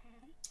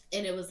 Okay.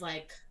 and it was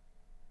like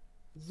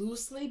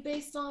loosely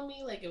based on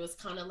me. Like it was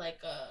kind of like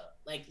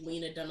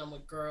Lena Dunham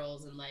with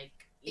Girls, and like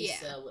Yeah.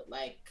 Issa with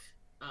like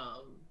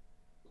um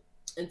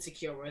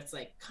Insecure, where it's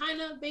like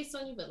kind of based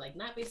on you, but like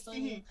not based on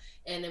you.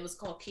 Mm-hmm. And it was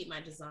called Keep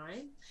My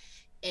Design,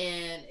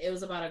 and it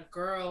was about a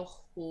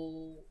girl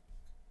who,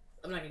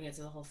 I'm not gonna get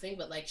into the whole thing,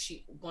 but like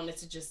she wanted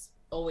to just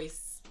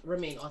always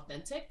remain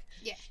authentic.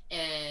 Yeah.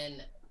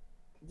 And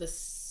the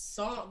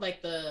song,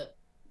 like the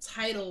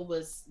title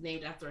was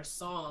named after a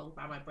song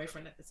by my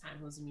boyfriend at the time,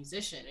 who was a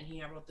musician, and he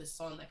had wrote this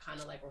song that kind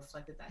of like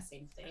reflected that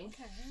same thing.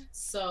 Okay.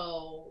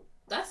 So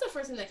that's the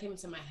first thing that came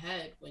into my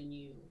head when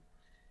you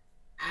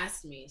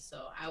asked me.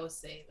 So I would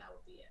say that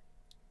would be it.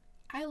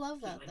 I love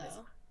Keep that my though.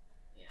 design.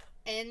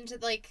 Yeah. And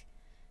like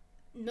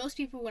most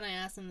people when I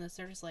ask them this,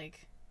 they're just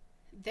like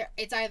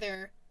it's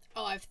either,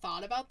 oh, I've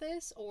thought about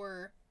this,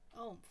 or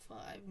oh,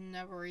 I've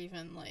never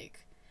even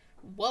like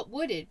what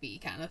would it be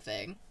kind of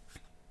thing.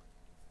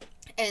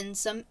 And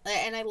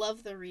I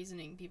love the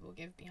reasoning people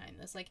give behind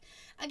this. Like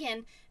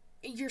again,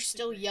 you're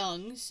still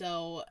young,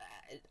 so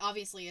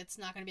obviously it's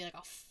not going to be like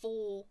a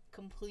full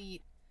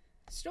complete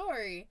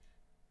story,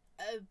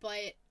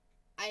 but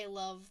I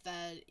love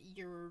that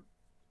you're,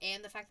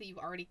 and the fact that you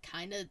already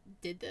kind of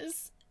did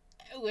this,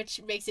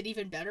 which makes it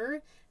even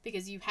better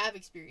because you have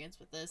experience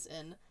with this,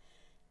 and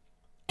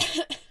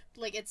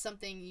like it's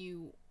something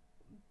you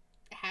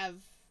have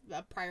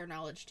a prior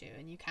knowledge to,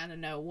 and you kind of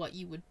know what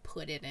you would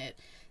put in it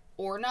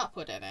or not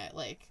put in it,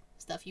 like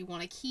stuff you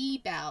want to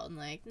keep out, and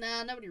like,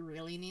 nah, nobody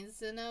really needs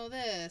to know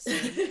this,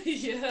 and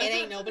Yeah. it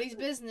ain't nobody's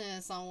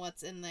business on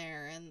what's in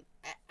there, and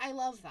I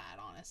love that,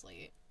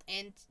 honestly.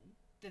 And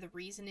the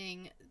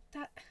reasoning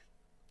that,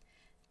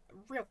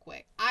 real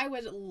quick, I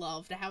would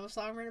love to have a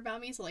song written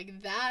about me, so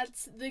like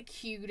that's the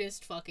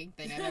cutest fucking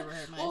thing I've ever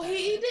heard in my Well, entire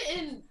he life.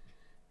 didn't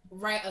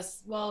write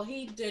us. Well,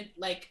 he did.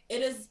 Like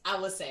it is, I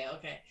would say,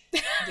 okay,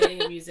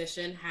 dating a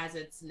musician has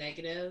its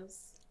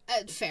negatives,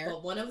 Fair.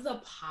 but one of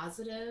the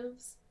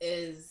positives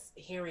is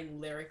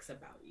hearing lyrics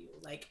about you.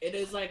 Like it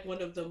is like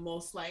one of the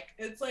most, like,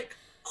 it's like,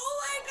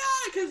 oh my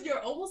god, because you're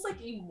almost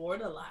like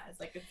immortalized.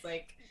 Like it's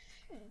like,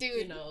 Dude,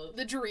 you know,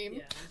 the dream.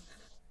 yeah.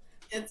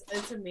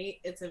 It's amazing.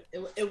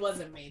 It was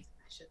amazing,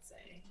 I should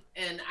say.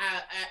 And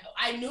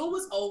I knew it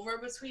was over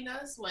between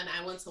us when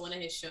I went to one of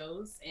his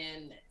shows,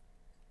 and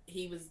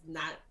he was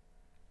not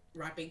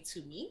rapping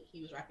to me.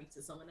 He was rapping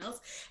to someone else.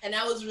 And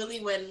that was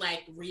really when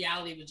like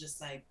reality was just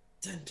like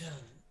dun dun.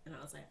 And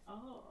I was like,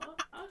 oh, okay,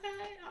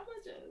 I'm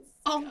gonna just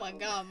Oh go. my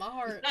god, my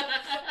heart.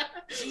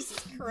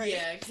 Jesus Christ.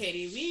 Yeah,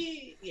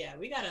 Katie,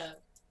 we gotta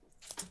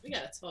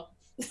talk.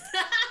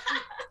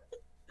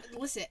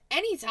 Listen,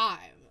 anytime.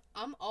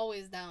 I'm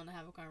always down to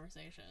have a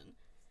conversation.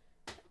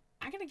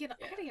 I gotta get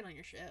on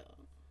your show.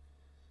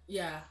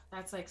 Yeah,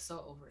 that's like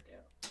so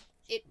overdue.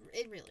 It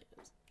really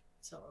is.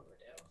 So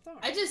overdue. Sorry.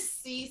 I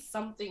just see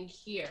something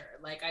here.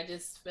 Like I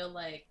just feel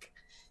like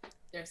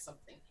there's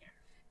something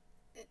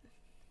here.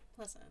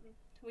 Listen,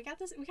 we got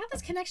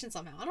this connection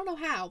somehow. I don't know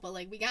how, but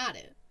like we got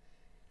it.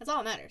 That's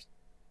all that matters.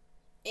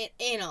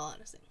 In all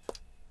honesty.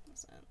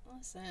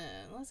 Listen,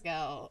 let's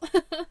go.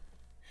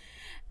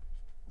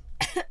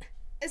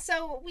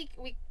 So we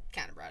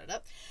kind of brought it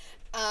up.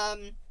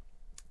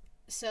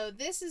 So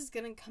this is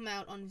gonna come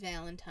out on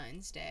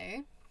Valentine's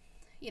Day.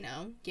 You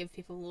know, give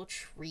people a little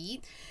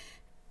treat.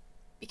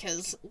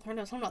 Because Lord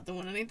knows I'm not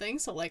doing anything,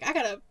 so like I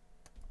gotta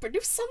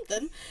produce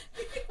something.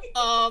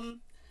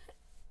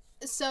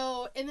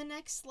 So in the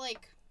next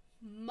like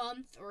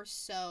month or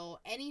so,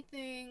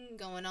 anything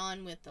going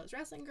on with those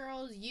wrestling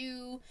girls,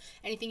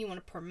 anything you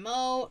want to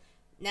promote,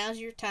 now's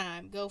your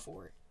time. Go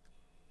for it.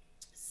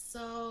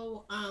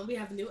 So we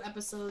have new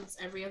episodes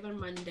every other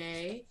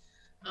Monday.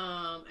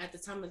 At the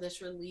time of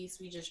this release,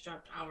 we just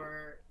dropped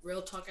our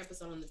Real Talk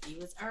episode on the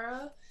Divas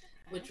era,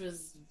 which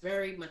was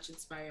very much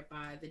inspired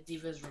by the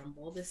Divas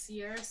Rumble this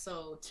year.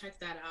 So check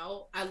that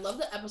out. I love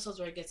the episodes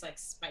where it gets like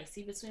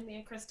spicy between me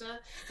and Krista,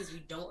 because we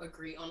don't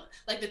agree on,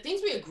 like, the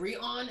things we agree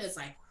on is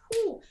like,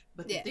 whoo,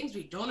 but the things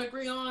we don't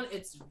agree on,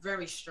 it's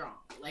very strong.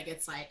 Like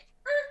it's like,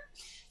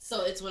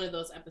 so it's one of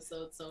those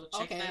episodes. So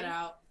check that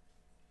out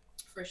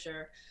for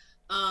sure.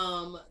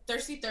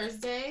 Thirsty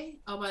Thursday.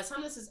 By the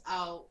time this is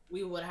out,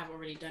 we would have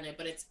already done it,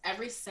 but it's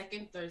every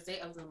second Thursday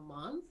of the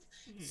month.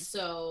 Mm-hmm.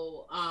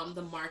 So,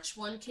 the March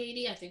one,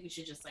 Katie, I think we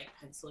should just like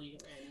pencil you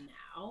in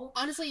now.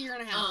 Honestly, you're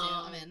gonna have to.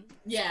 I'm in.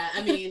 Yeah,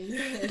 I mean,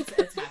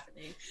 it's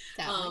happening.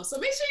 So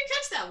make sure you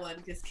catch that one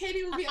because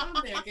Katie will be on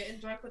there getting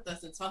drunk with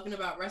us and talking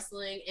about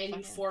wrestling and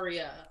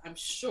Euphoria. I'm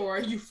sure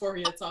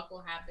Euphoria talk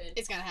will happen.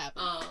 It's gonna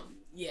happen.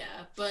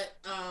 Yeah, but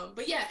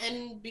yeah,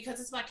 and because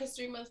it's Black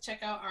History Month,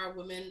 check out our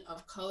Women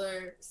of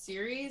Color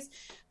series.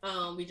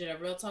 We did a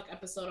Real Talk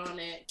episode on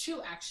it.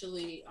 2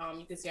 actually.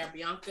 You can see our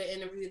Bianca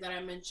interview that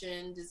I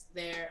mentioned is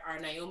there. Our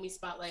Naomi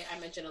spotlight. I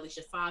mentioned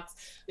Alicia Fox.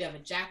 We have a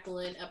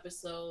Jacqueline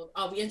episode.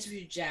 We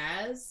interviewed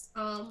Jazz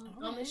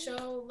on the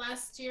show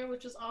last year,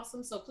 which was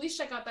awesome. So please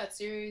check out that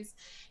series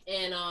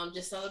and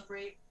just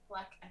celebrate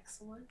Black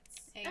excellence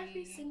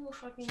every single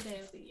fucking day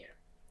of the year.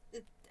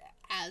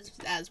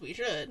 As we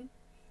should.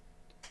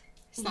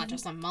 It's not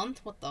just a month.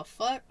 What the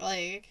fuck?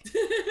 Like,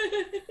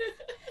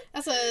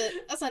 that's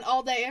an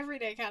all day, every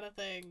day kind of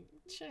thing.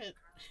 Shit.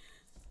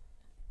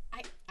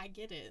 I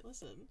get it.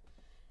 Listen,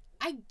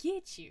 I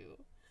get you.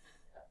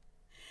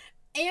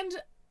 And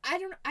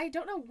I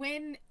don't know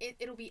when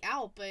it'll be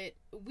out, but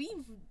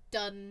we've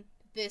done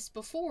this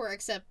before,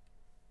 except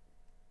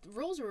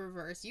roles were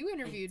reversed. You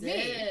interviewed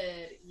me.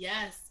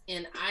 Yes,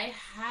 and I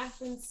have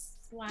been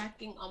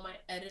slacking on my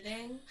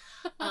editing.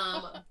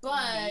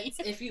 But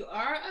if you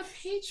are a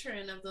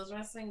patron of Those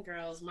Wrestling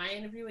Girls, my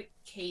interview with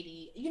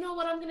Katie, you know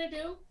what I'm gonna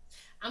do?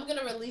 I'm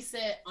gonna release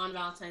it on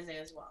Valentine's Day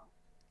as well.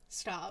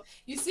 Stop.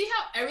 You see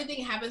how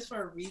everything happens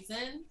for a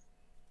reason?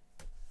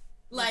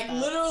 Like,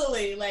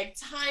 literally, like,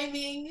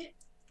 timing,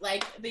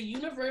 like, the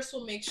universe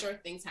will make sure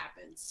things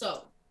happen.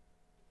 So,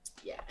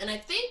 yeah. And I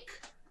think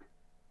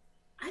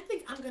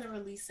I'm gonna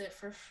release it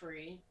for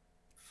free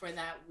for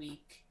that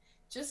week.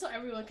 Just so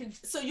everyone can...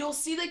 So you'll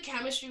see the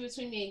chemistry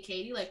between me and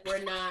Katie. Like,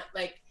 we're not,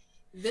 like...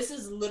 This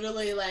is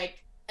literally,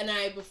 like...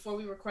 And before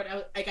we record,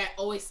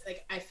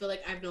 I feel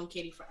like I've known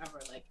Katie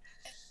forever. Like...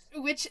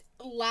 Which,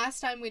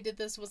 last time we did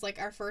this was, like,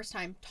 our first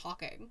time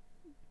talking.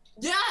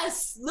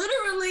 Yes!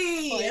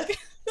 Literally! Like,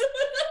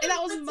 and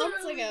that was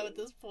months ago at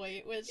this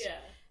point, which... Yeah.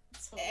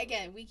 Totally.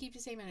 Again, we keep the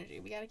same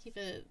energy. We gotta keep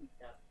it...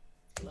 Yeah.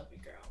 Love you,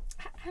 girl.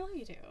 I love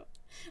you, too.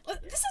 I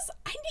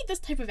need this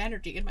type of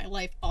energy in my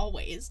life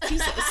always.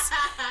 Jesus.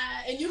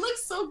 And you look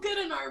so good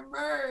in our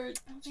merch.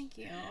 Oh, thank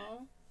you.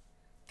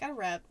 Gotta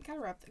rep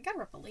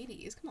the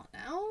ladies. Come on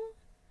now.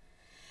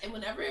 And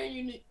whenever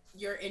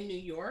you're in New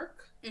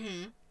York.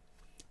 Mm-hmm.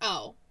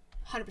 Oh,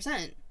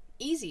 100%.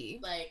 Easy.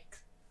 Like,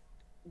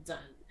 done.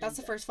 That's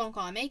the first phone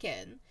call I'm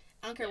making.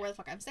 I don't care where the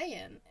fuck I'm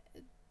staying.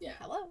 Yeah.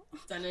 Hello.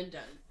 Done and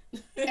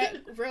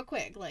done. Real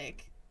quick,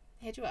 like,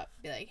 hit you up.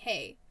 Be like,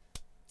 hey,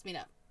 let's meet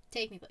up.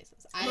 Take me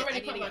places. I'm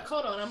already putting my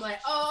coat on. I'm like,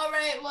 oh, all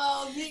right,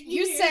 well,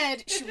 you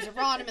said she was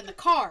around him in the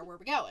car. Where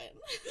we going?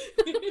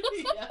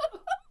 Yeah.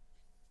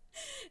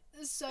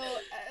 So,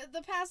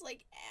 the past,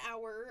 like,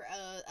 hour,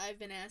 I've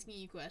been asking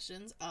you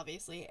questions,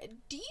 obviously.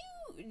 Do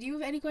you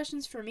have any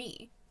questions for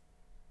me?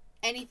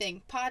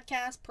 Anything.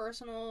 Podcast,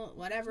 personal,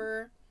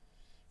 whatever.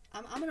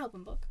 I'm an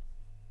open book.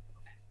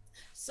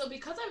 So,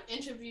 because I've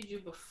interviewed you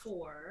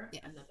before,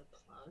 another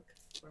plug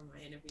for my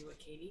interview with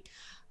Katie,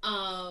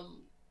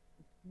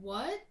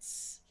 what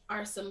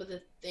are some of the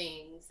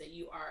things that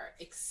you are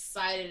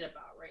excited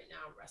about right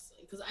now in wrestling?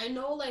 Because I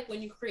know, like,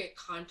 when you create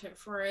content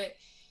for it,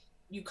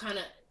 you kind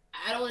of,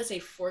 I don't want to say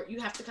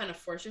you have to kind of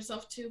force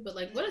yourself to, but,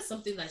 like, what is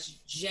something that's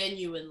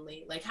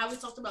genuinely, like, how we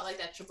talked about, like,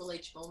 that Triple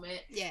H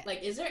moment? Yeah.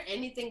 Like, is there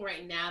anything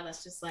right now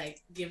that's just,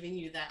 like, giving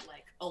you that,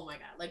 like, oh my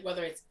God, like,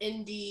 whether it's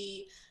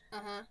indie,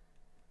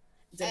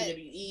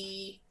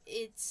 WWE?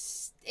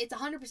 It's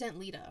 100%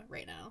 Lita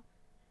right now.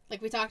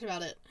 Like, we talked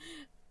about it.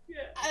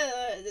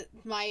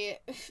 Yeah.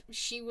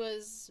 She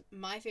was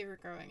my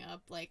favorite growing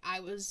up. Like, I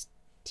was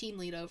Team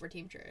Lita over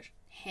Team Trish,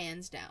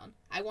 hands down.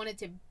 I wanted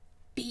to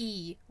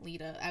be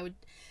Lita.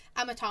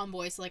 I'm a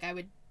tomboy, so, like, I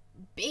would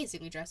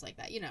basically dress like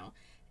that, you know,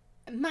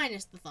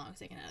 minus the thongs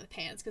taken out of the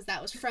pants, because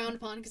that was frowned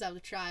upon because I was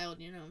a child,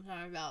 you know what I'm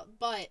talking about.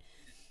 But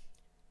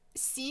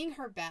seeing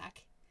her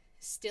back,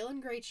 still in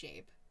great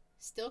shape,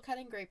 still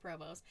cutting great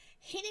promos,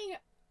 hitting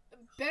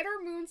better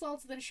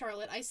moonsaults than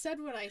Charlotte. I said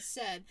what I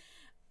said.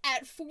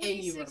 At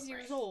 46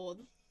 years old,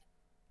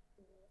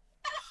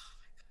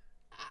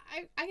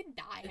 I can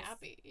die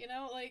happy, you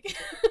know, like.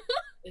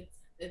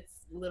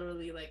 it's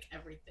literally like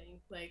everything,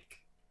 like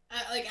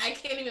I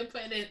can't even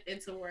put it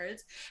into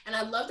words. And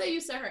I love that you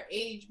said her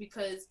age,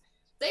 because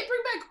they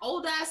bring back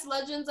old ass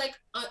legends,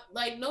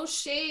 like no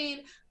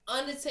shade,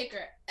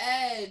 Undertaker,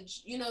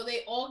 Edge, you know,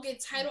 they all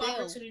get title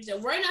opportunities,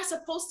 and we're not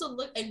supposed to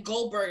look, and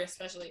Goldberg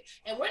especially,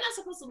 and we're not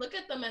supposed to look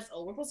at them as,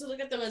 oh, we're supposed to look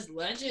at them as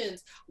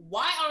legends.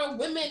 Why aren't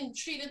women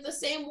treated the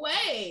same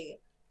way?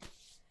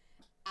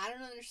 I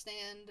don't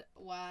understand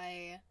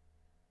why.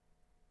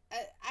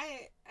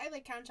 I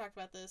like kind of talked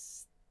about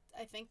this,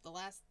 I think the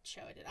last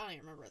show I did. I don't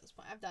even remember at this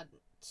point. I've done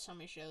so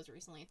many shows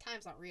recently.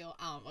 Time's not real.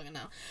 I don't fucking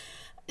know.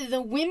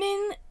 The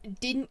women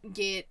didn't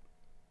get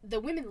the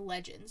women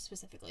legends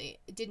specifically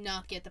did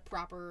not get the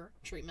proper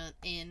treatment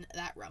in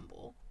that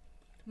Rumble.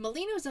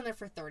 Melina was in there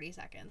for 30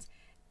 seconds.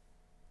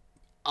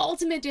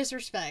 Ultimate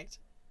disrespect.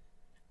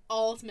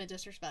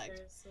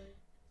 Seriously.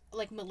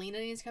 Like, Melina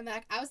needs to come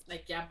back. I was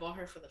like, yeah, I bought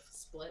her for the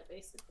split,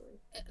 basically.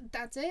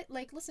 That's it.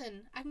 Like,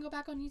 listen, I can go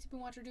back on YouTube and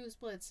watch her do the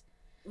splits.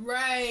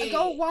 Right.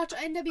 Go watch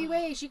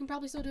NWA. She can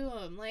probably still do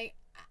them. Like,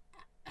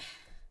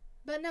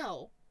 but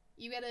no,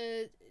 you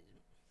gotta.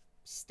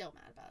 Still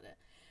mad about it.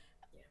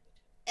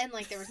 Yeah. And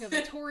like, there was no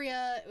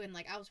Victoria, and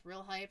like, I was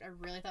real hyped. I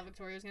really thought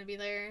Victoria was gonna be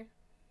there.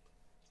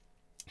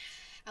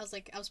 I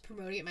was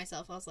promoting it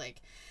myself. I was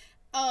like,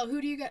 oh,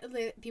 who do you got?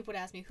 People would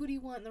ask me, who do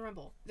you want in the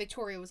Rumble?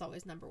 Victoria was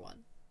always number one.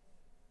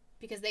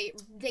 Because they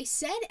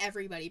said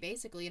everybody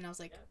basically, and I was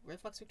like, where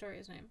the fuck's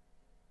Victoria's name?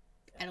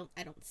 I don't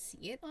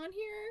see it on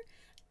here.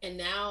 And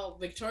now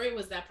Victoria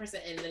was that person,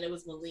 and then it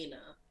was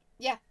Melina.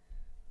 Yeah.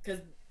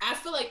 Because I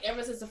feel like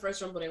ever since the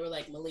first Rumble, they were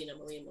like Melina,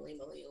 and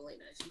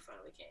she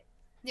finally came.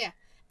 Yeah,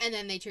 and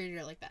then they treated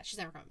her like that. She's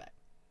never coming back.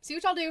 See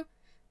what y'all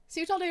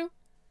do.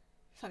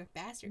 Fucking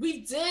bastard.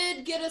 We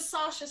did get a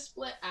Sasha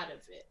split out of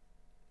it.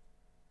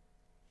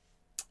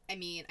 I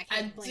mean, I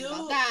can't complain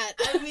about that.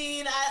 I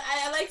mean,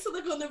 I like to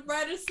look on the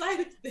brighter side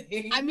of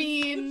things. I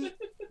mean,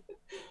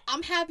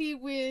 I'm happy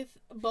with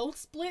both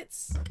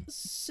splits,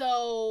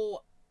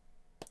 so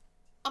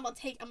I'm gonna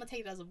take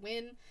it as a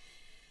win.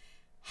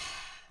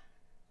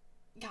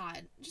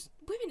 God, just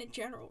women in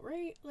general,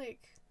 right?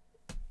 Like,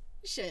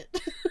 shit.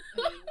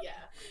 I mean,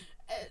 yeah.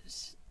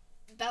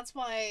 That's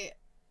why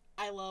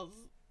I love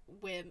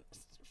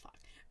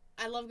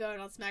I love going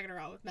on Smacking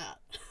Around with Matt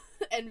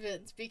and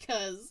Vince,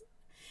 because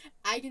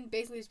I can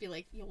basically just be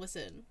like, yo,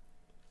 listen,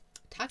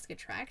 toxic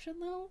attraction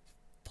though?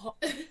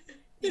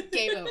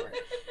 Game over.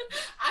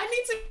 I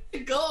need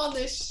to go on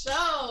this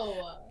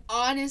show.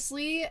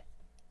 Honestly,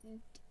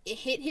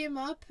 hit him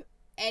up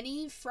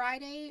any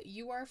Friday.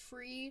 You are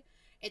free.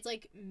 It's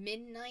like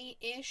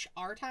midnight-ish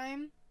our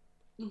time.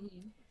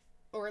 Mm-hmm.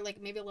 Or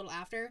like maybe a little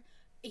after.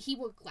 He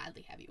will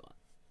gladly have you on.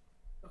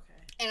 Okay.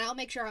 And I'll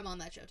make sure I'm on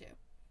that show too.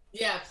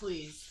 Yeah,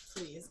 please.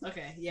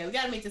 Okay, yeah, we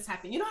gotta make this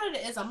happen. You know what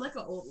it is? I'm like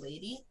an old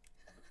lady.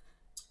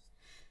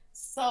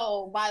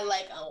 So by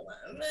like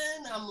 11,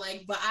 I'm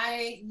like,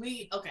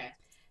 okay,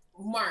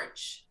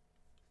 March.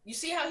 You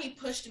see how he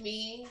pushed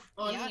me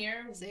on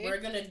here? See?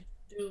 We're gonna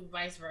do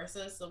vice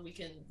versa, so we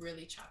can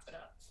really chop it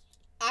up.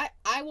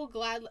 I will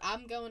gladly.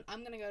 I'm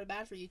gonna go to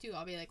bat for you too.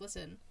 I'll be like,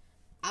 listen,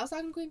 I was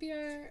talking to Queen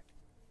Peter,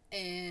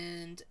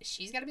 and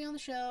she's gotta be on the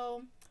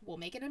show. We'll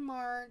make it in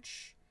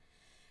March.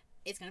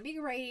 It's gonna be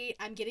great.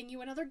 I'm getting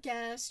you another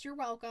guest. You're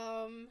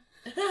welcome.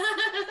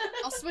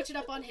 I'll switch it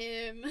up on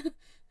him.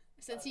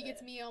 Since he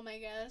gets me all my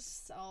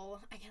guests,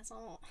 I guess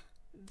I'll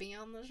be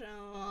on the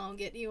show. I'll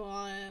get you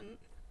on.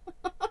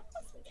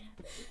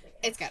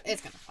 It's gonna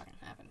fucking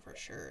happen for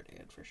sure,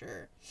 dude, for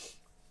sure.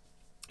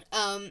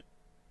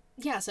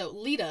 Yeah, so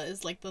Lita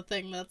is like the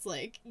thing that's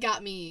like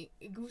got me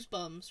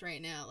goosebumps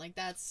right now. Like,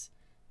 that's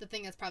the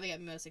thing that's probably got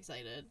me most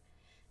excited.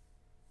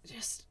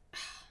 Just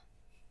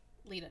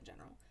Lita in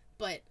general.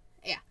 But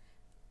yeah,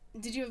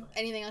 did you have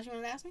anything else you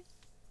wanted to ask me?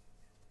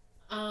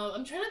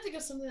 I'm trying to think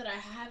of something that I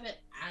haven't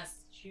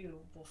asked you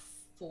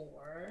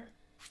before.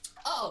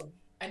 Oh,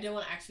 I did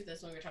want to ask you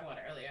this when we were talking about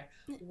it earlier.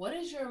 What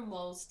is your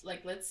most,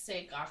 like, let's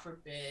say, God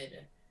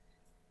forbid,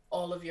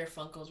 all of your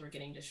Funkos were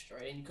getting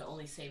destroyed and you could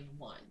only save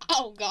one.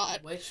 Oh,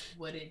 God. Which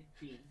would it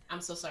be?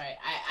 I'm so sorry.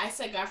 I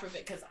said God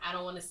forbid because I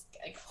don't want to,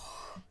 like,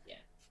 yeah.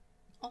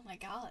 Oh, my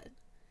God.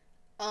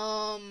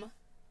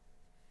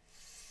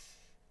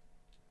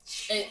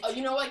 And, oh,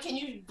 you know what? Can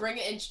you bring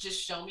it and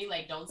just show me?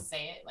 Like, don't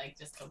say it. Like,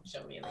 just come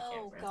show me in the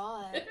camera. Oh,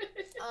 God.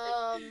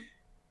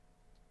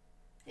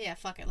 Yeah,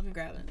 fuck it. Let me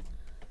grab it.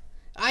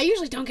 I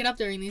usually don't get up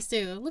during these,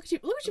 too. Look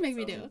what you make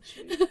me do.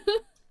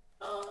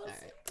 Oh, all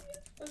right.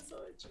 I'm so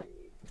intrigued.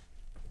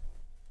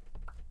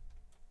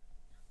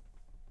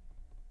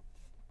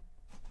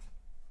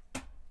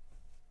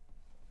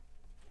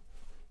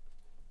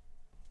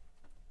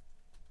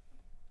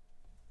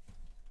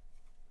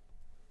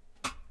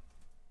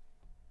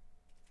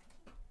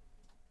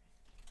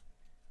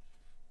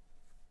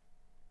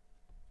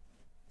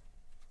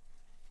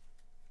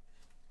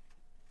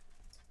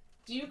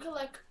 Do you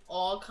collect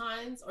all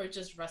kinds or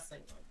just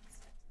wrestling ones?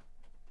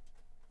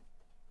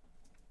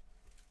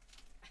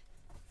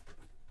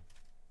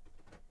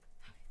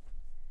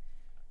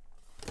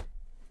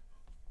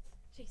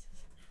 Jesus.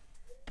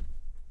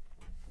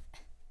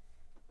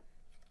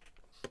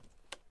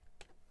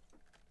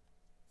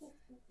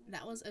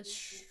 That was a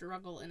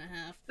struggle and a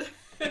half.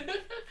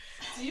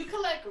 Do you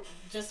collect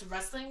just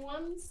wrestling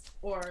ones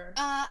or?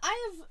 I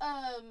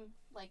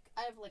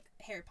have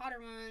Harry Potter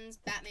ones,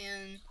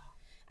 Batman.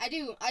 I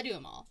do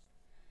them all.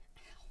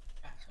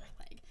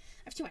 Like,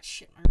 I have too much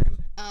shit in my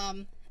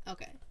room.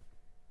 Okay.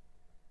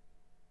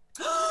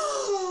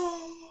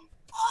 Oh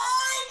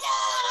my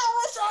God! I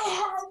wish I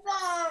had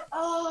that.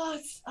 Oh.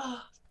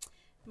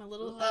 My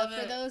little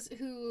for those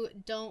who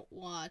don't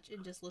watch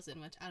and just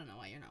listen, which I don't know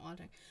why you're not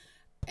watching.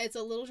 It's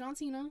a little John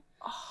Cena.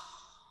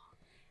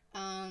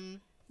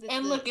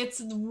 And look,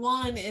 it's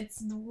one.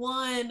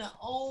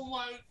 Oh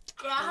my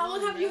god, how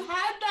long have you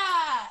had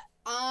that?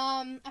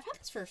 I've had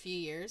this for a few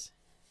years.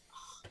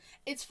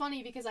 It's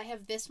funny because I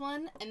have this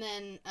one, and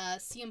then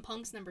CM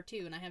Punk's number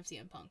 2, and I have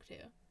CM Punk too.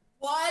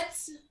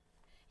 What?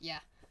 Yeah.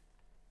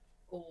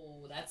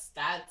 Oh, that's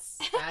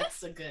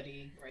a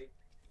goodie, right?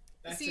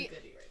 That's a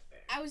goodie right there.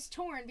 I was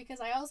torn because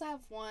I also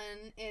have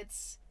one.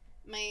 It's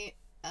my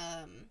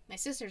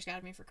sister's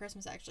got me for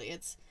Christmas. Actually,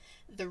 it's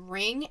The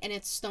Ring, and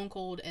it's Stone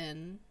Cold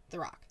and The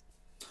Rock.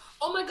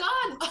 Oh my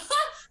god!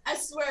 I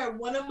swear,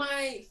 one of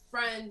my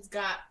friends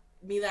got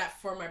me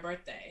that for my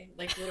birthday.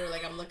 Like literally,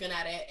 like I'm looking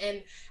at it,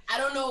 and I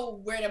don't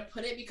know where to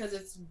put it because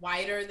it's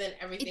wider than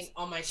everything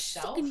on my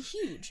shelf. It's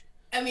fucking huge.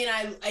 I mean,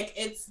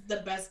 it's the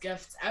best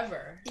gift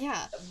ever.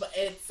 Yeah. But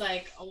it's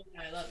like, oh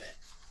my god, I love it.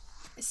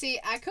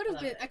 See, I could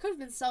have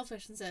been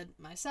selfish and said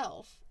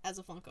myself as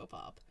a Funko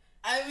Pop.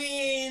 I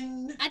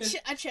mean, I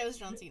chose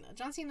John Cena.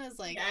 John Cena is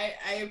like,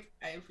 I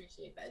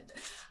appreciate that.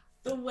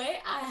 The way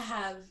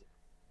I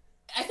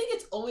think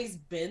it's always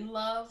been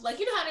love. Like,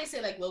 you know how they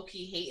say like low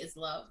key hate is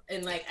love,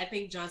 and like I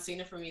think John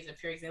Cena for me is a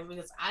pure example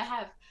because I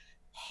have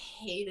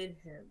hated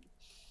him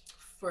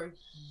for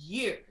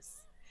years.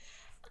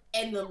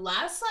 And the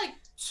last like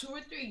 2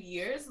 or 3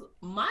 years,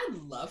 my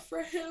love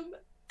for him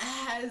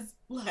has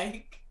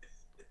like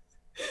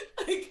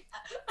I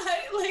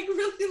like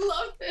really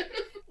love him.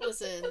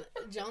 Listen,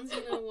 John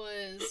Cena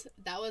was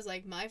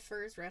like my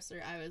first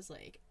wrestler I was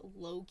like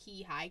low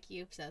key, high key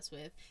obsessed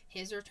with.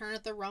 His return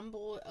at the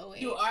Rumble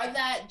 08. You are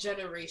that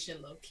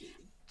generation low key.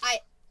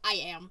 I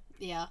am.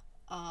 Yeah.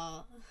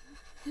 I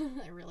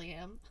really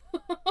am. I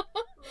love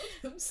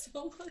him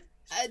so much.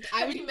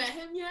 Have you met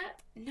him yet?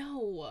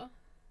 No.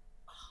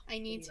 I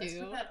need to. Let's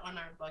put that on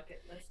our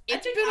bucket list.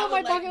 It's been on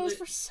my bucket list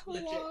for so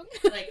long.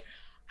 Like,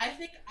 I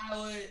think I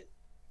would.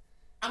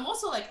 I'm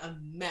also like a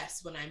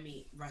mess when I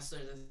meet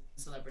wrestlers and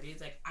celebrities.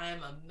 Like, I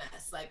am a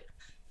mess. Like,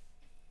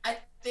 I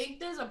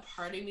think there's a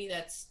part of me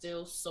that's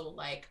still so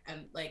like,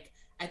 and like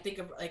I think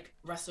of like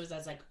wrestlers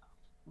as like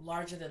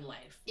larger than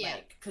life. Yeah.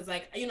 Like, cause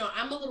like, you know,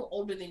 I'm a little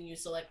older than you,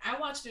 so like I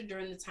watched it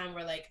during the time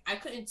where like I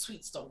couldn't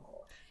tweet Stone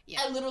Cold.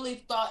 Yeah. I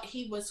literally thought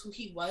he was who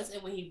he was,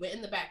 and when he went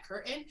in the back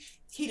curtain,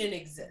 he didn't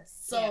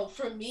exist. So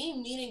for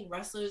me, meeting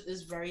wrestlers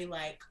is very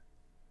like,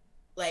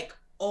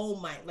 oh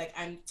my, like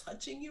I'm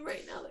touching you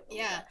right now. Like, oh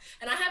yeah.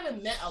 And I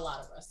haven't met a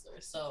lot of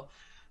wrestlers, so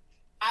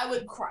I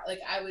would cry.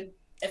 Like I would,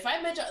 if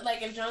I met,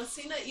 like if John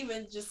Cena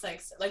even just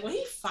like when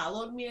he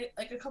followed me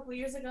like a couple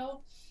years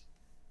ago,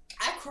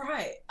 I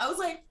cried. I was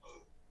like,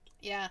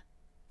 yeah,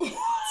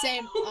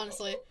 same,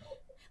 honestly.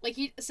 Like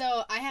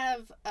so I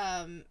have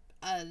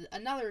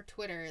another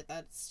Twitter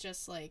that's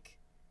just like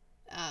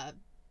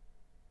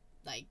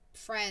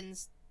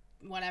friends,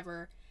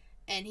 whatever,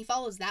 and he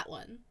follows that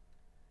one.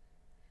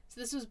 So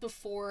this was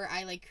before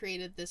I like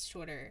created this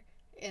Twitter,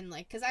 and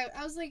like, cause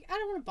I was like, I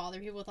don't want to bother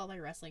people with all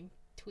their wrestling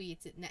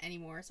tweets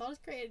anymore, so I'll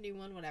just create a new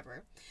one,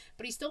 whatever.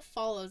 But he still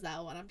follows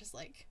that one. I'm just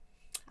like,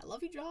 I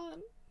love you,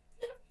 John.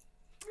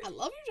 I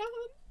love you, John.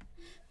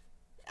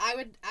 I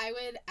would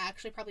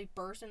actually probably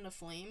burst into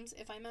flames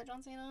if I met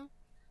John Cena.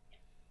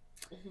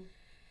 Mm-hmm.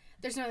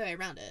 There's no other way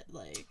around it.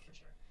 Like,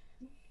 sure.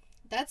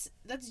 That's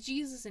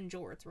Jesus and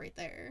jorts right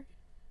there.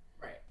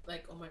 Right.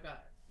 Like, oh my god.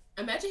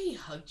 Imagine he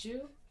hugged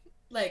you.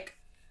 Like,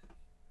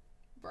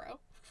 bro.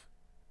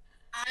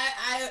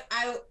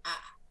 I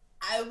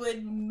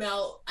would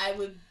melt. I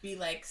would be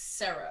like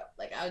syrup.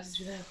 Like, I would just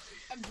be like.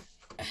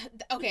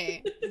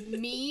 Okay,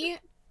 me.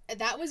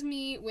 That was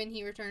me when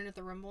he returned at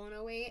the Rumble in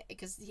 08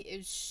 because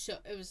it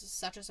was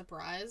such a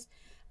surprise,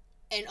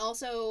 and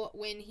also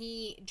when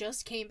he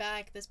just came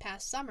back this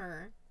past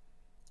summer.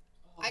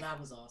 Oh, that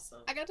was awesome.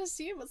 I got to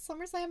see him at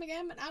SummerSlam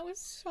again, and I was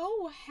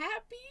so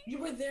happy. You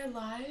were there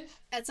live?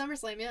 At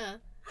SummerSlam, yeah.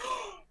 I'm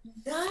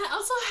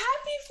so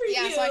happy for you.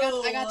 Yeah, so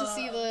I got to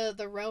see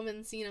the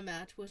Roman Cena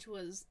match, which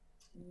was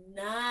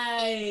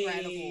nice.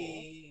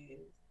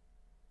 Incredible.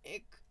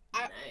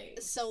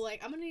 Nice. So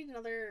like, I'm gonna need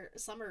another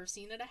Summer of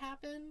Cena to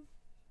happen.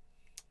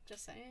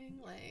 Just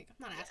saying, like,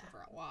 I'm not asking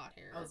for a lot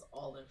here. I was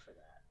all in for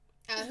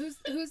that. Who's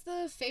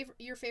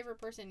your favorite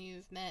person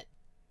you've met?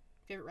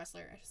 Favorite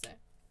wrestler, I should say.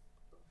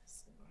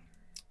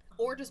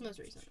 Or just most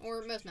recent,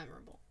 or most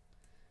memorable.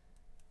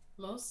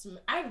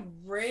 I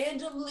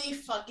randomly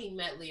fucking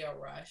met Leo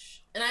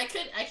Rush, and I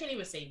can't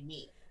even say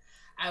meet.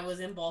 I was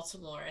in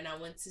Baltimore, and I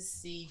went to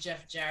see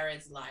Jeff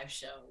Jarrett's live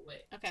show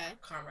with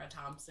Conrad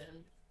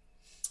Thompson,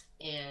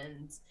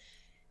 and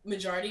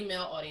majority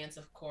male audience,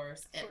 of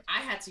course. And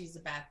I had to use the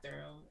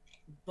bathroom,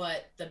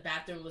 but the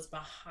bathroom was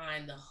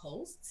behind the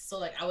host, so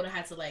like I would have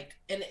had to like,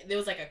 and there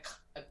was like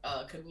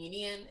a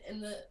comedian in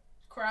the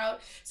crowd,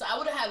 so I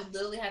would have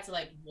literally had to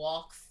like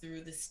walk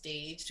through the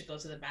stage to go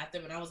to the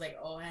bathroom, and I was like,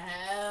 oh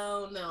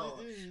hell no.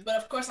 Mm-mm. But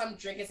of course I'm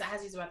drinking, so I had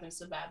to use the bathroom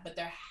so bad, but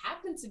there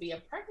happened to be a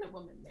pregnant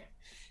woman there,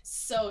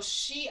 so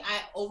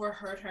I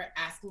overheard her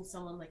asking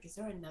someone like, is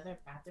there another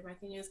bathroom I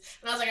can use?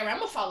 And I was like, I'm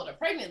gonna follow the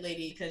pregnant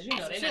lady because you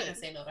know they're not gonna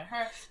say no to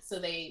her. So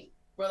they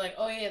we're like,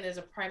 oh yeah, there's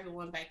a private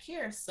one back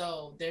here.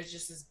 So there's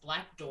just this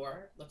black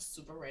door, looks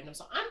super random.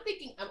 So I'm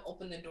thinking I'm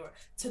opening the door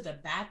to the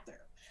bathroom.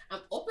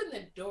 I'm opening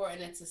the door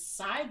and it's a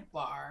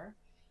sidebar.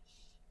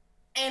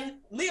 And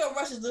Leo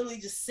Rush is literally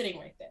just sitting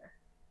right there.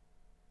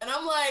 And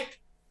I'm like,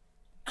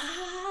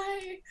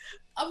 hi,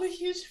 I'm a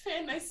huge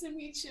fan. Nice to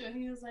meet you. And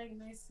he was like,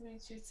 nice to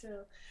meet you too.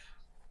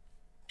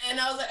 And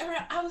I was like, all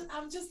right, I'm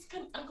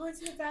going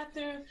to the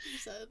bathroom.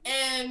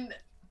 And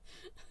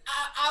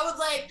I was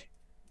like,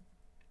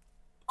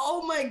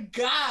 oh my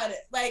God.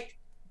 Like,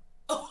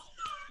 oh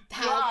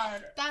my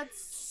God.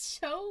 That's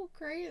so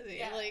crazy.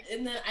 Yeah. Like,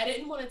 and then I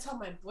didn't want to tell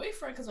my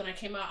boyfriend because when I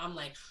came out, I'm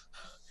like,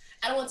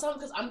 I don't want to tell him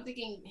because I'm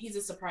thinking he's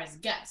a surprise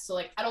guest. So,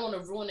 like, I don't want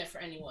to ruin it for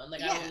anyone.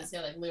 Like, I don't want to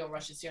say, like, Leo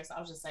Rush is here. So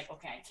I was just like,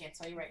 okay, I can't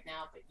tell you right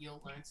now, but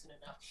you'll learn soon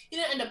enough. He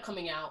didn't end up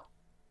coming out.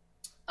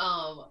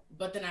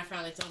 But then I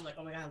finally told him, like,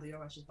 oh my God, Leo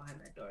Rush is behind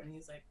that door. And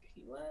he's like,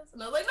 he was?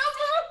 And I was like, no,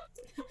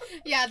 bro.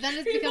 Yeah, then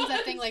it becomes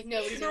that thing, like,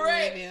 nobody's gonna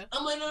believe you.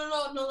 I'm like,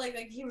 no, like,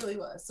 he really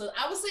was. So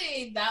I would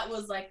say that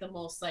was, like, the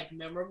most, like,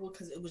 memorable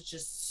because it was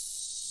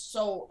just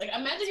so, like,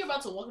 imagine you're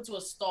about to walk into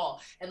a stall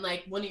and,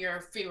 like, one of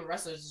your favorite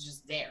wrestlers is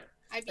just there.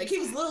 Like, he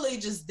was literally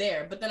just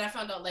there. But then I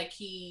found out, like,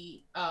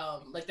 he,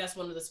 like, that's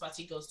one of the spots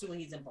he goes to when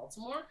he's in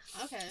Baltimore.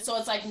 Okay. So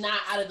it's, like, not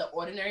out of the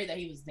ordinary that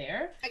he was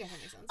there. I guess that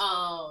makes sense.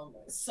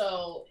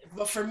 So,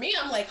 but for me,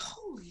 I'm like,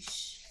 holy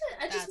shit.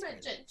 I just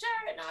met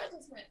Jarrett. Now I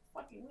just met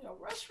fucking Leo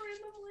Rush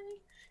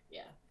randomly.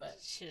 Yeah, but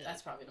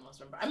that's probably the most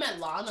memorable. I met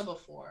Lana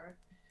before,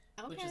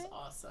 which is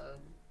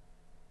awesome.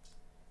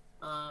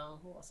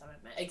 Who else have I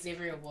met?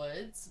 Xavier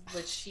Woods,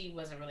 but she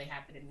wasn't really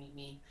happy to meet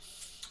me.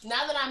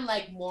 Now that I'm,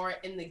 like, more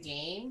in the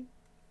game,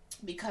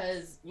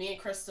 because me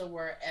and Krista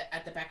were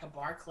at the back of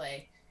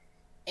Barclay,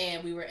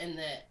 and we were in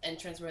the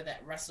entrance where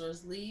that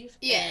wrestlers leave.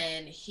 Yeah.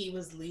 And he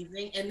was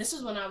leaving. And this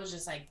was when I was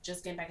just, like,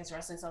 just getting back into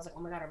wrestling. So I was like, oh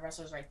my God, a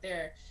wrestler's right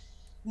there.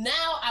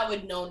 Now I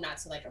would know not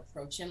to, like,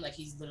 approach him. Like,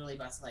 he's literally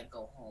about to, like,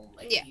 go home.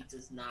 Like, he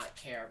does not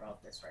care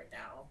about this right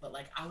now. But,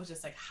 like, I was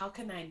just like, how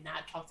can I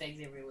not talk to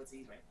Xavier Woods?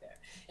 He's right there.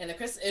 And then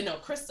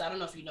Krista, I don't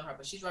know if you know her,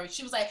 but she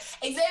was like,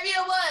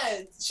 Xavier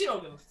Woods! She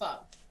don't give a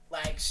fuck.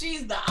 Like,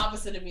 she's the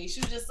opposite of me.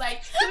 She was just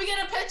like, can we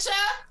get a picture?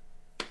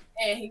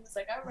 And he was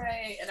like, all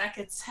right. And I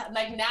could tell,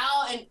 like,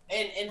 now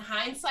in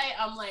hindsight,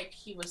 I'm like,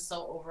 he was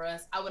so over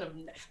us. I would have,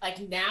 like,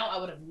 now I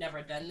would have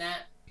never done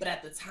that. But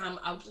at the time,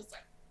 I was just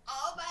like,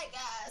 oh my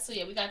God. So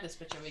yeah, we got this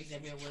picture of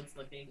Xavier Woods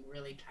looking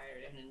really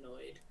tired and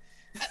annoyed.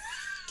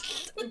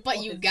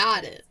 But you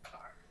got it.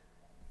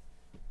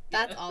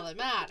 That's all that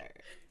matters.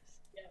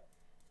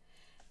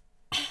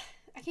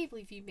 I can't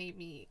believe you made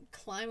me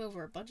climb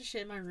over a bunch of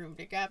shit in my room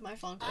to grab my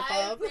Funko Pop.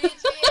 I appreciate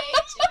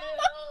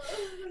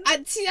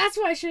you. See, that's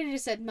why I should have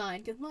just said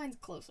mine, because mine's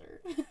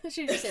closer. I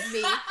should have just said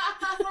me.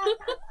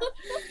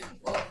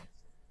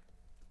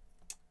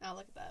 Oh,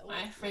 look at that.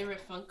 My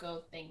favorite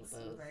Funko, thanks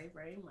you very,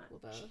 very much.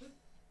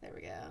 There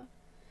we go.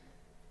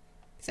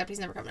 Except he's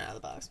never coming out of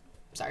the box.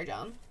 Sorry,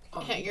 John.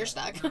 Oh, you're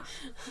stuck.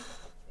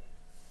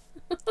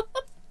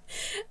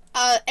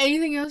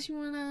 Anything else you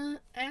want to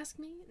ask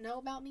me? Know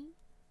about me?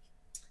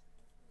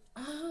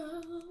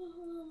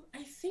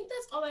 I think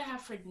that's all I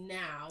have for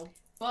now,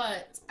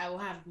 but I will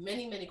have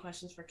many, many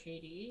questions for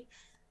Katie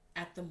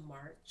at the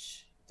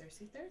March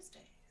Thirsty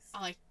Thursdays.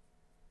 I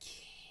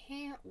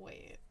can't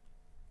wait.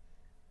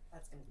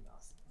 That's gonna be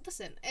awesome.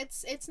 Listen,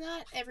 it's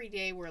not every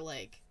day where,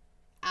 like,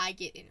 I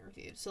get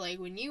interviewed. So, like,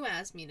 when you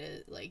asked me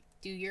to, like,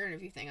 do your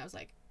interview thing, I was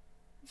like,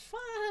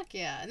 fuck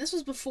yeah. And this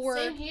was before.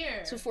 Same here.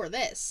 It's before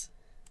this.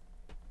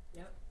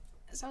 Yep.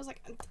 So I was like,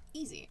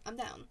 easy. I'm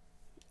down.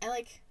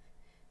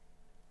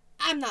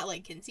 I'm not,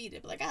 like,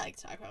 conceited, but, like, I like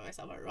to talk about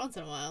myself every once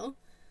in a while.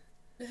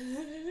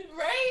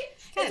 Right?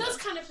 It does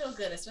kind of feel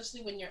good,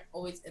 especially when you're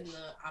always in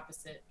the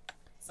opposite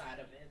side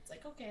of it. It's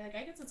like, okay, like,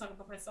 I get to talk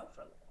about myself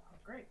for a little while.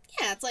 Great.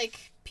 Yeah, it's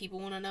like, people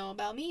want to know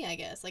about me, I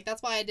guess. Like,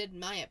 that's why I did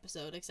my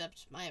episode,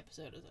 except my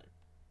episode is a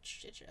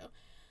shit show.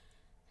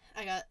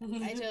 I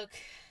took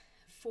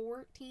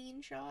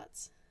 14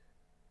 shots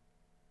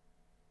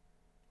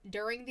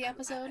during the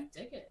episode. I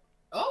dig it.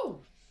 Oh!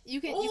 You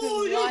can watch...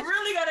 you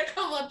really gotta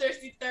come on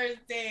Thirsty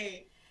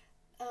Thursday.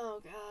 Oh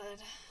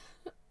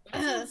God,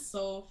 that's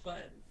so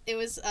fun. It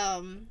was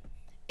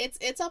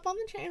it's up on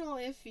the channel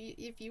if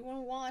you want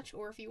to watch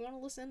or if you want to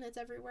listen. It's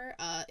everywhere.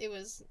 It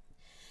was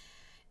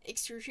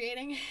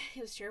excruciating.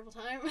 It was a terrible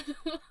time.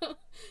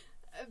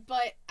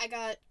 But I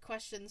got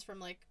questions from,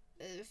 like,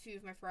 a few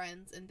of my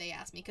friends, and they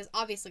asked me, because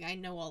obviously I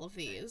know all of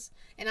these,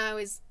 and I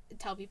always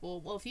tell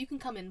people, well, if you can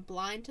come in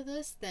blind to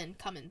this, then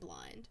come in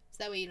blind,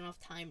 so that way you don't have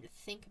time to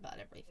think about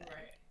everything.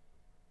 Right.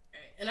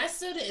 And I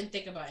still didn't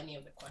think about any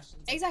of the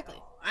questions. Exactly.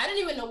 I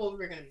didn't even know what we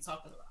were going to be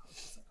talking about. I was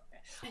just like,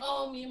 okay.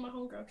 Oh, me and my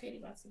homegirl Katie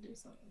about to do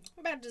something.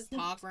 We're about to just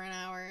talk for an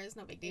hour. It's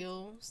no big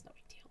deal. It's no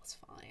big deal. It's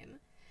fine.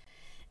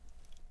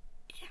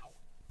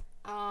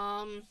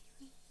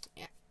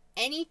 Yeah.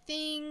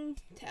 Anything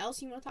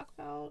else you want to talk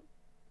about?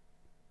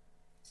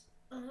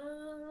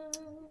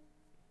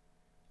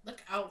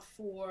 Look out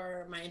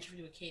for my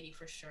interview with Katie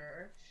for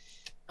sure.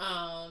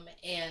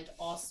 And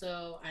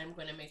also I'm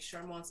going to make sure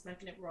I'm on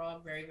Smacking It Raw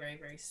very, very,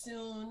 very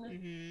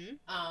soon.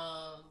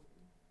 Mm-hmm.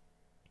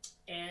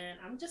 And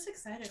I'm just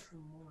excited for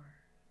more.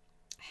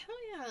 Hell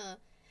yeah.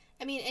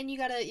 I mean, and you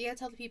gotta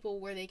tell the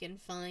people where they can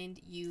find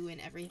you and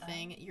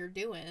everything you're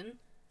doing.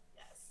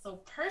 Yes.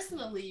 So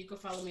personally, you can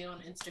follow me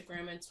on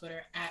Instagram and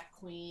Twitter at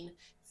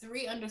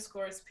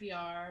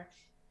Queen3_PR.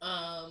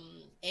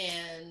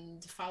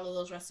 And follow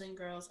those wrestling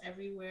girls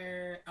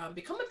everywhere.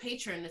 Become a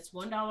patron. It's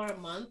 $1 a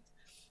month.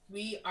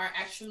 We are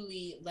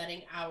actually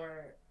letting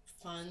our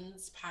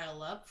funds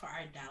pile up for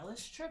our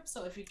Dallas trip.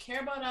 So if you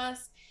care about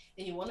us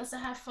and you want us to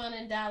have fun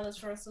in Dallas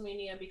for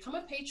WrestleMania, become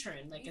a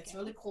patron. Like, it's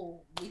really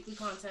cool. Weekly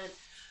content.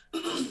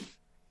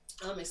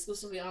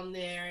 Exclusively on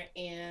there,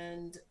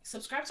 and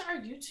subscribe to our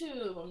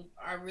YouTube.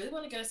 I really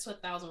want to get us to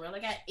 1,000. We're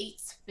like at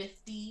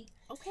 850.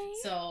 Okay.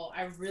 So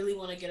I really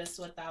want to get us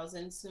to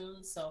 1,000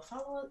 soon. So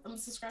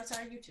subscribe to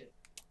our YouTube.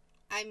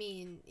 I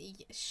mean,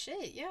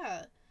 shit,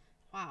 yeah.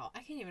 Wow, I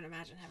can't even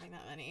imagine having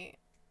that many.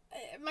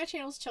 My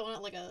channel's chilling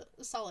at like a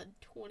solid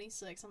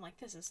 26. I'm like,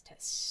 this is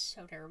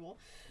so terrible.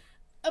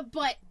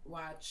 But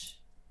watch.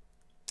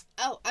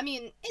 Oh, I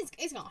mean,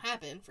 it's gonna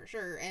happen for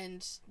sure.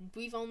 And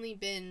we've only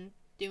been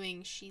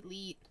doing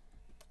She-Leet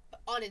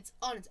on its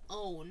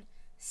own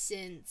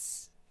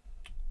since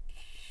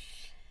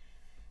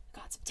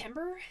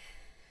September.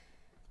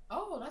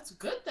 Oh, that's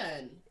good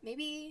then.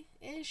 Maybe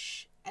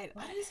ish.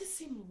 Why does it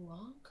seem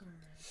longer?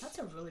 That's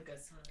a really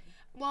good sign.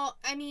 Well,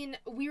 I mean,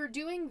 we were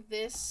doing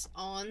this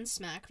on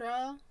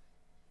SmackDraw,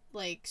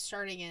 like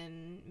starting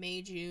in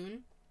May,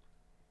 June,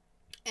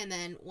 and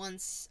then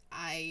once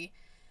I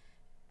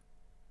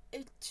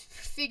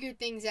figured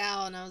things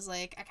out and I was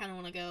like, I kind of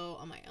want to go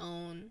on my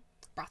own,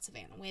 brought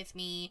Savannah with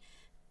me,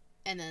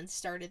 and then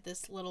started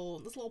this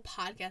little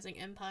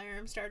podcasting empire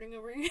I'm starting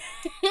over here.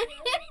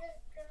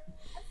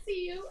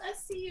 I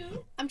see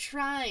you. I'm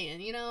trying,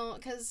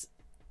 because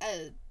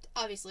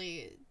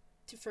obviously,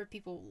 for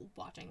people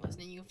watching,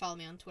 listening, you can follow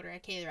me on Twitter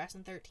at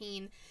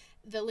KTheWrestling13.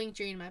 The link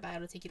in my bio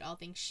will take you to all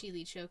things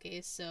She-Leet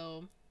Showcase.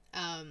 So,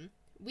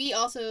 we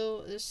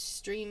also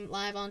stream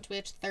live on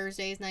Twitch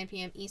Thursdays, 9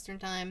 p.m. Eastern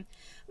Time.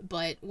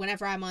 But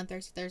whenever I'm on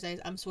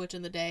Thursdays, I'm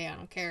switching the day. I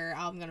don't care.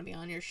 I'm going to be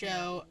on your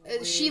show.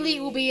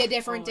 She-Leet will be a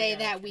different day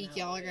that week.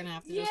 Y'all are going to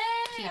have to just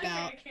keep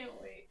out. I can't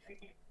wait.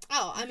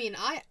 Oh, I mean,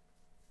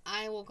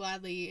 I will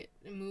gladly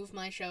move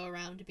my show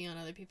around to be on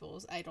other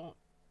people's. I don't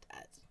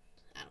care.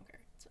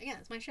 Again,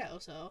 it's my show,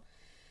 so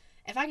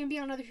if I can be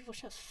on other people's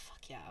shows,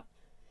 fuck yeah.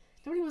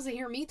 Nobody wants to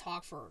hear me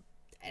talk for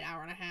an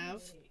hour and a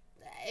half.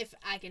 If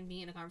I can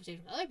be in a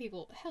conversation with other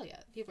people, hell yeah,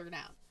 people are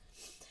down.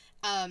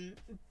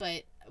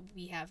 But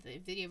we have the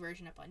video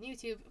version up on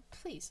YouTube.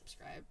 Please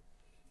subscribe.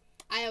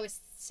 I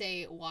always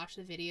say watch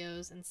the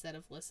videos instead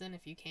of listen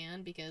if you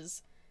can,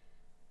 because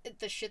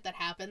the shit that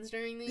happens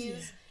during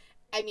these,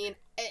 I mean,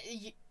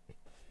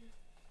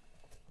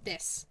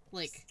 this,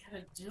 like,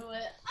 gotta do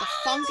it.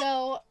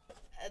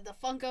 The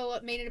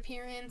Funko made an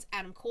appearance.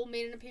 Adam Cole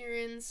made an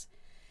appearance.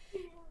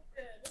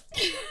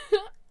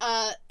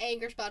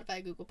 Anchor,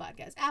 Spotify, Google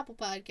Podcasts, Apple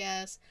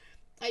Podcasts.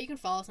 You can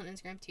follow us on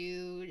Instagram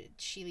too.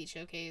 She-Leet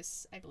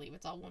Showcase. I believe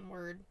it's all one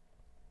word.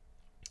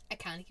 I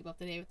kind of keep up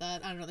to date with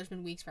that. I don't know. There's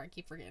been weeks where I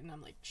keep forgetting.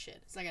 I'm like,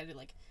 shit. So I gotta do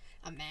like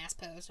a mass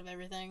post of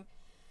everything.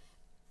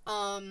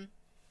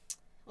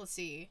 Let's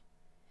see.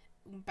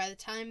 By the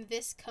time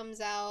this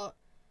comes out,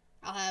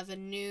 I'll have a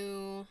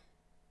new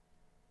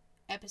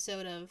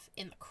episode of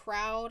In the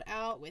Crowd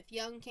out with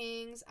Young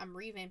Kings. I'm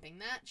revamping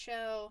that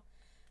show.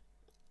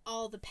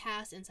 All the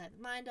past Inside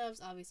the Mind ofs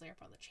obviously are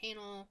up on the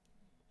channel.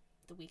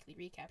 The weekly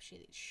recap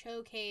She-Leet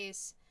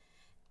Showcase.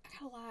 I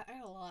got a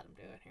lot I'm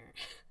doing here.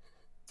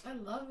 I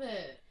love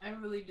it. I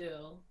really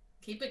do.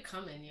 Keep it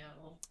coming,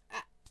 yo.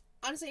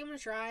 Honestly, I'm gonna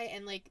try,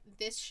 and like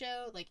this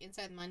show, like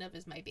Inside the Mind of,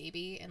 is my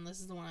baby, and this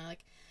is the one I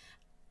like.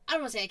 I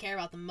don't want to say I care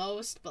about the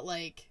most, but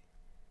like,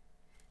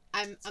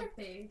 I'm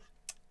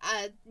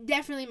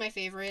definitely my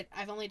favorite.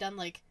 I've only done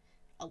like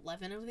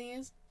 11 of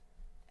these,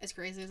 as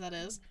crazy as that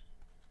is.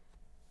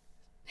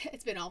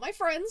 It's been all my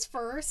friends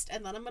first,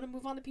 and then I'm gonna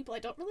move on to people I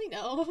don't really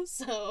know.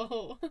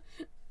 So, but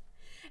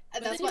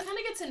that's then you kind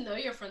of get to know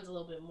your friends a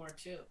little bit more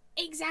too.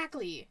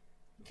 Exactly,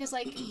 because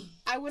like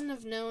I wouldn't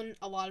have known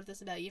a lot of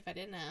this about you if I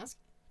didn't ask,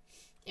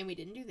 and we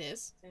didn't do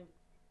this. Same.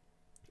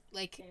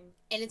 Like,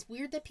 and it's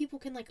weird that people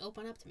can like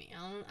open up to me.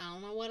 I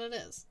don't know what it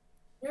is.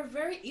 You're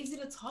very easy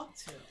to talk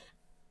to.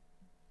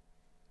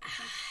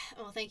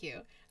 Well, thank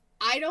you.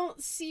 I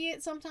don't see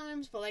it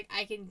sometimes, but like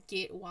I can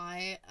get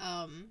why.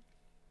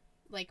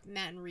 Like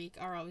Matt and Reek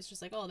are always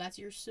just like, oh, that's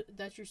your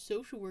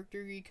social work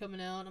degree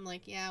coming out. I'm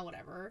like, yeah,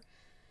 whatever.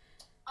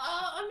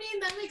 I mean,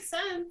 that makes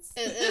sense.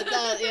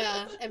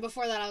 Yeah. And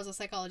before that, I was a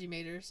psychology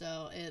major,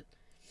 so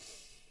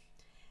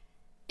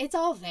it's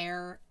all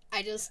there.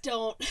 I just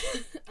don't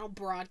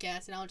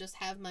broadcast, and I'll just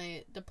have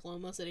my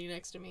diploma sitting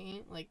next to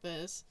me like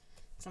this,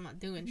 because I'm not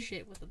doing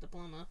shit with the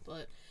diploma.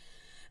 But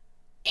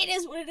it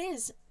is what it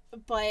is.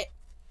 But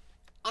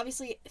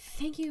obviously,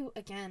 thank you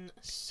again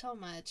so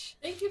much.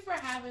 Thank you for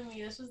having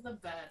me. This was the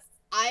best.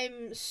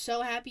 I'm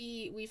so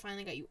happy we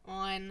finally got you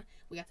on.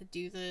 We got to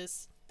do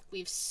this. We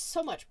have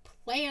so much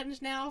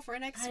planned now for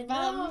next month.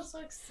 I know, I'm so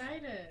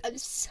excited. I'm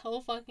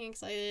so fucking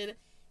excited.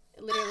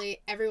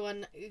 Literally,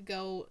 everyone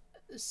go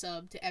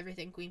sub to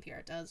everything Queen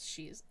PR does.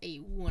 She's a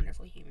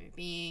wonderful human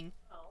being.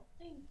 Oh,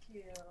 thank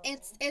you.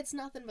 It's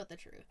nothing but the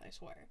truth, I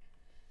swear.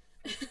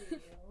 Thank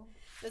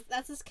you.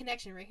 That's this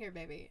connection right here,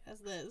 baby.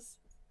 That's this.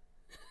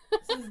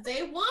 Since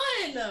day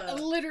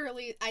one.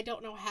 Literally, I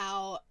don't know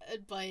how,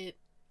 but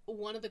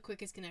one of the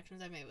quickest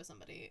connections I've made with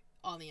somebody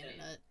on the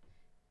internet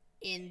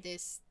in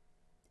this.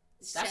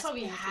 That's why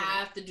we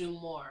have to do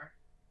more.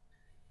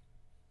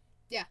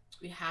 Yeah.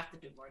 We have to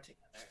do more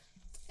together.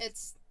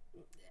 It's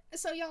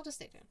so y'all just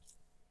stay tuned.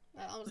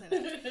 I'll say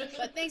that.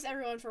 But thanks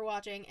everyone for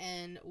watching,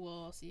 and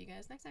we'll see you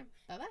guys next time.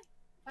 Bye-bye.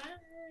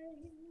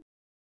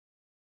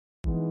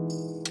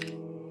 Bye.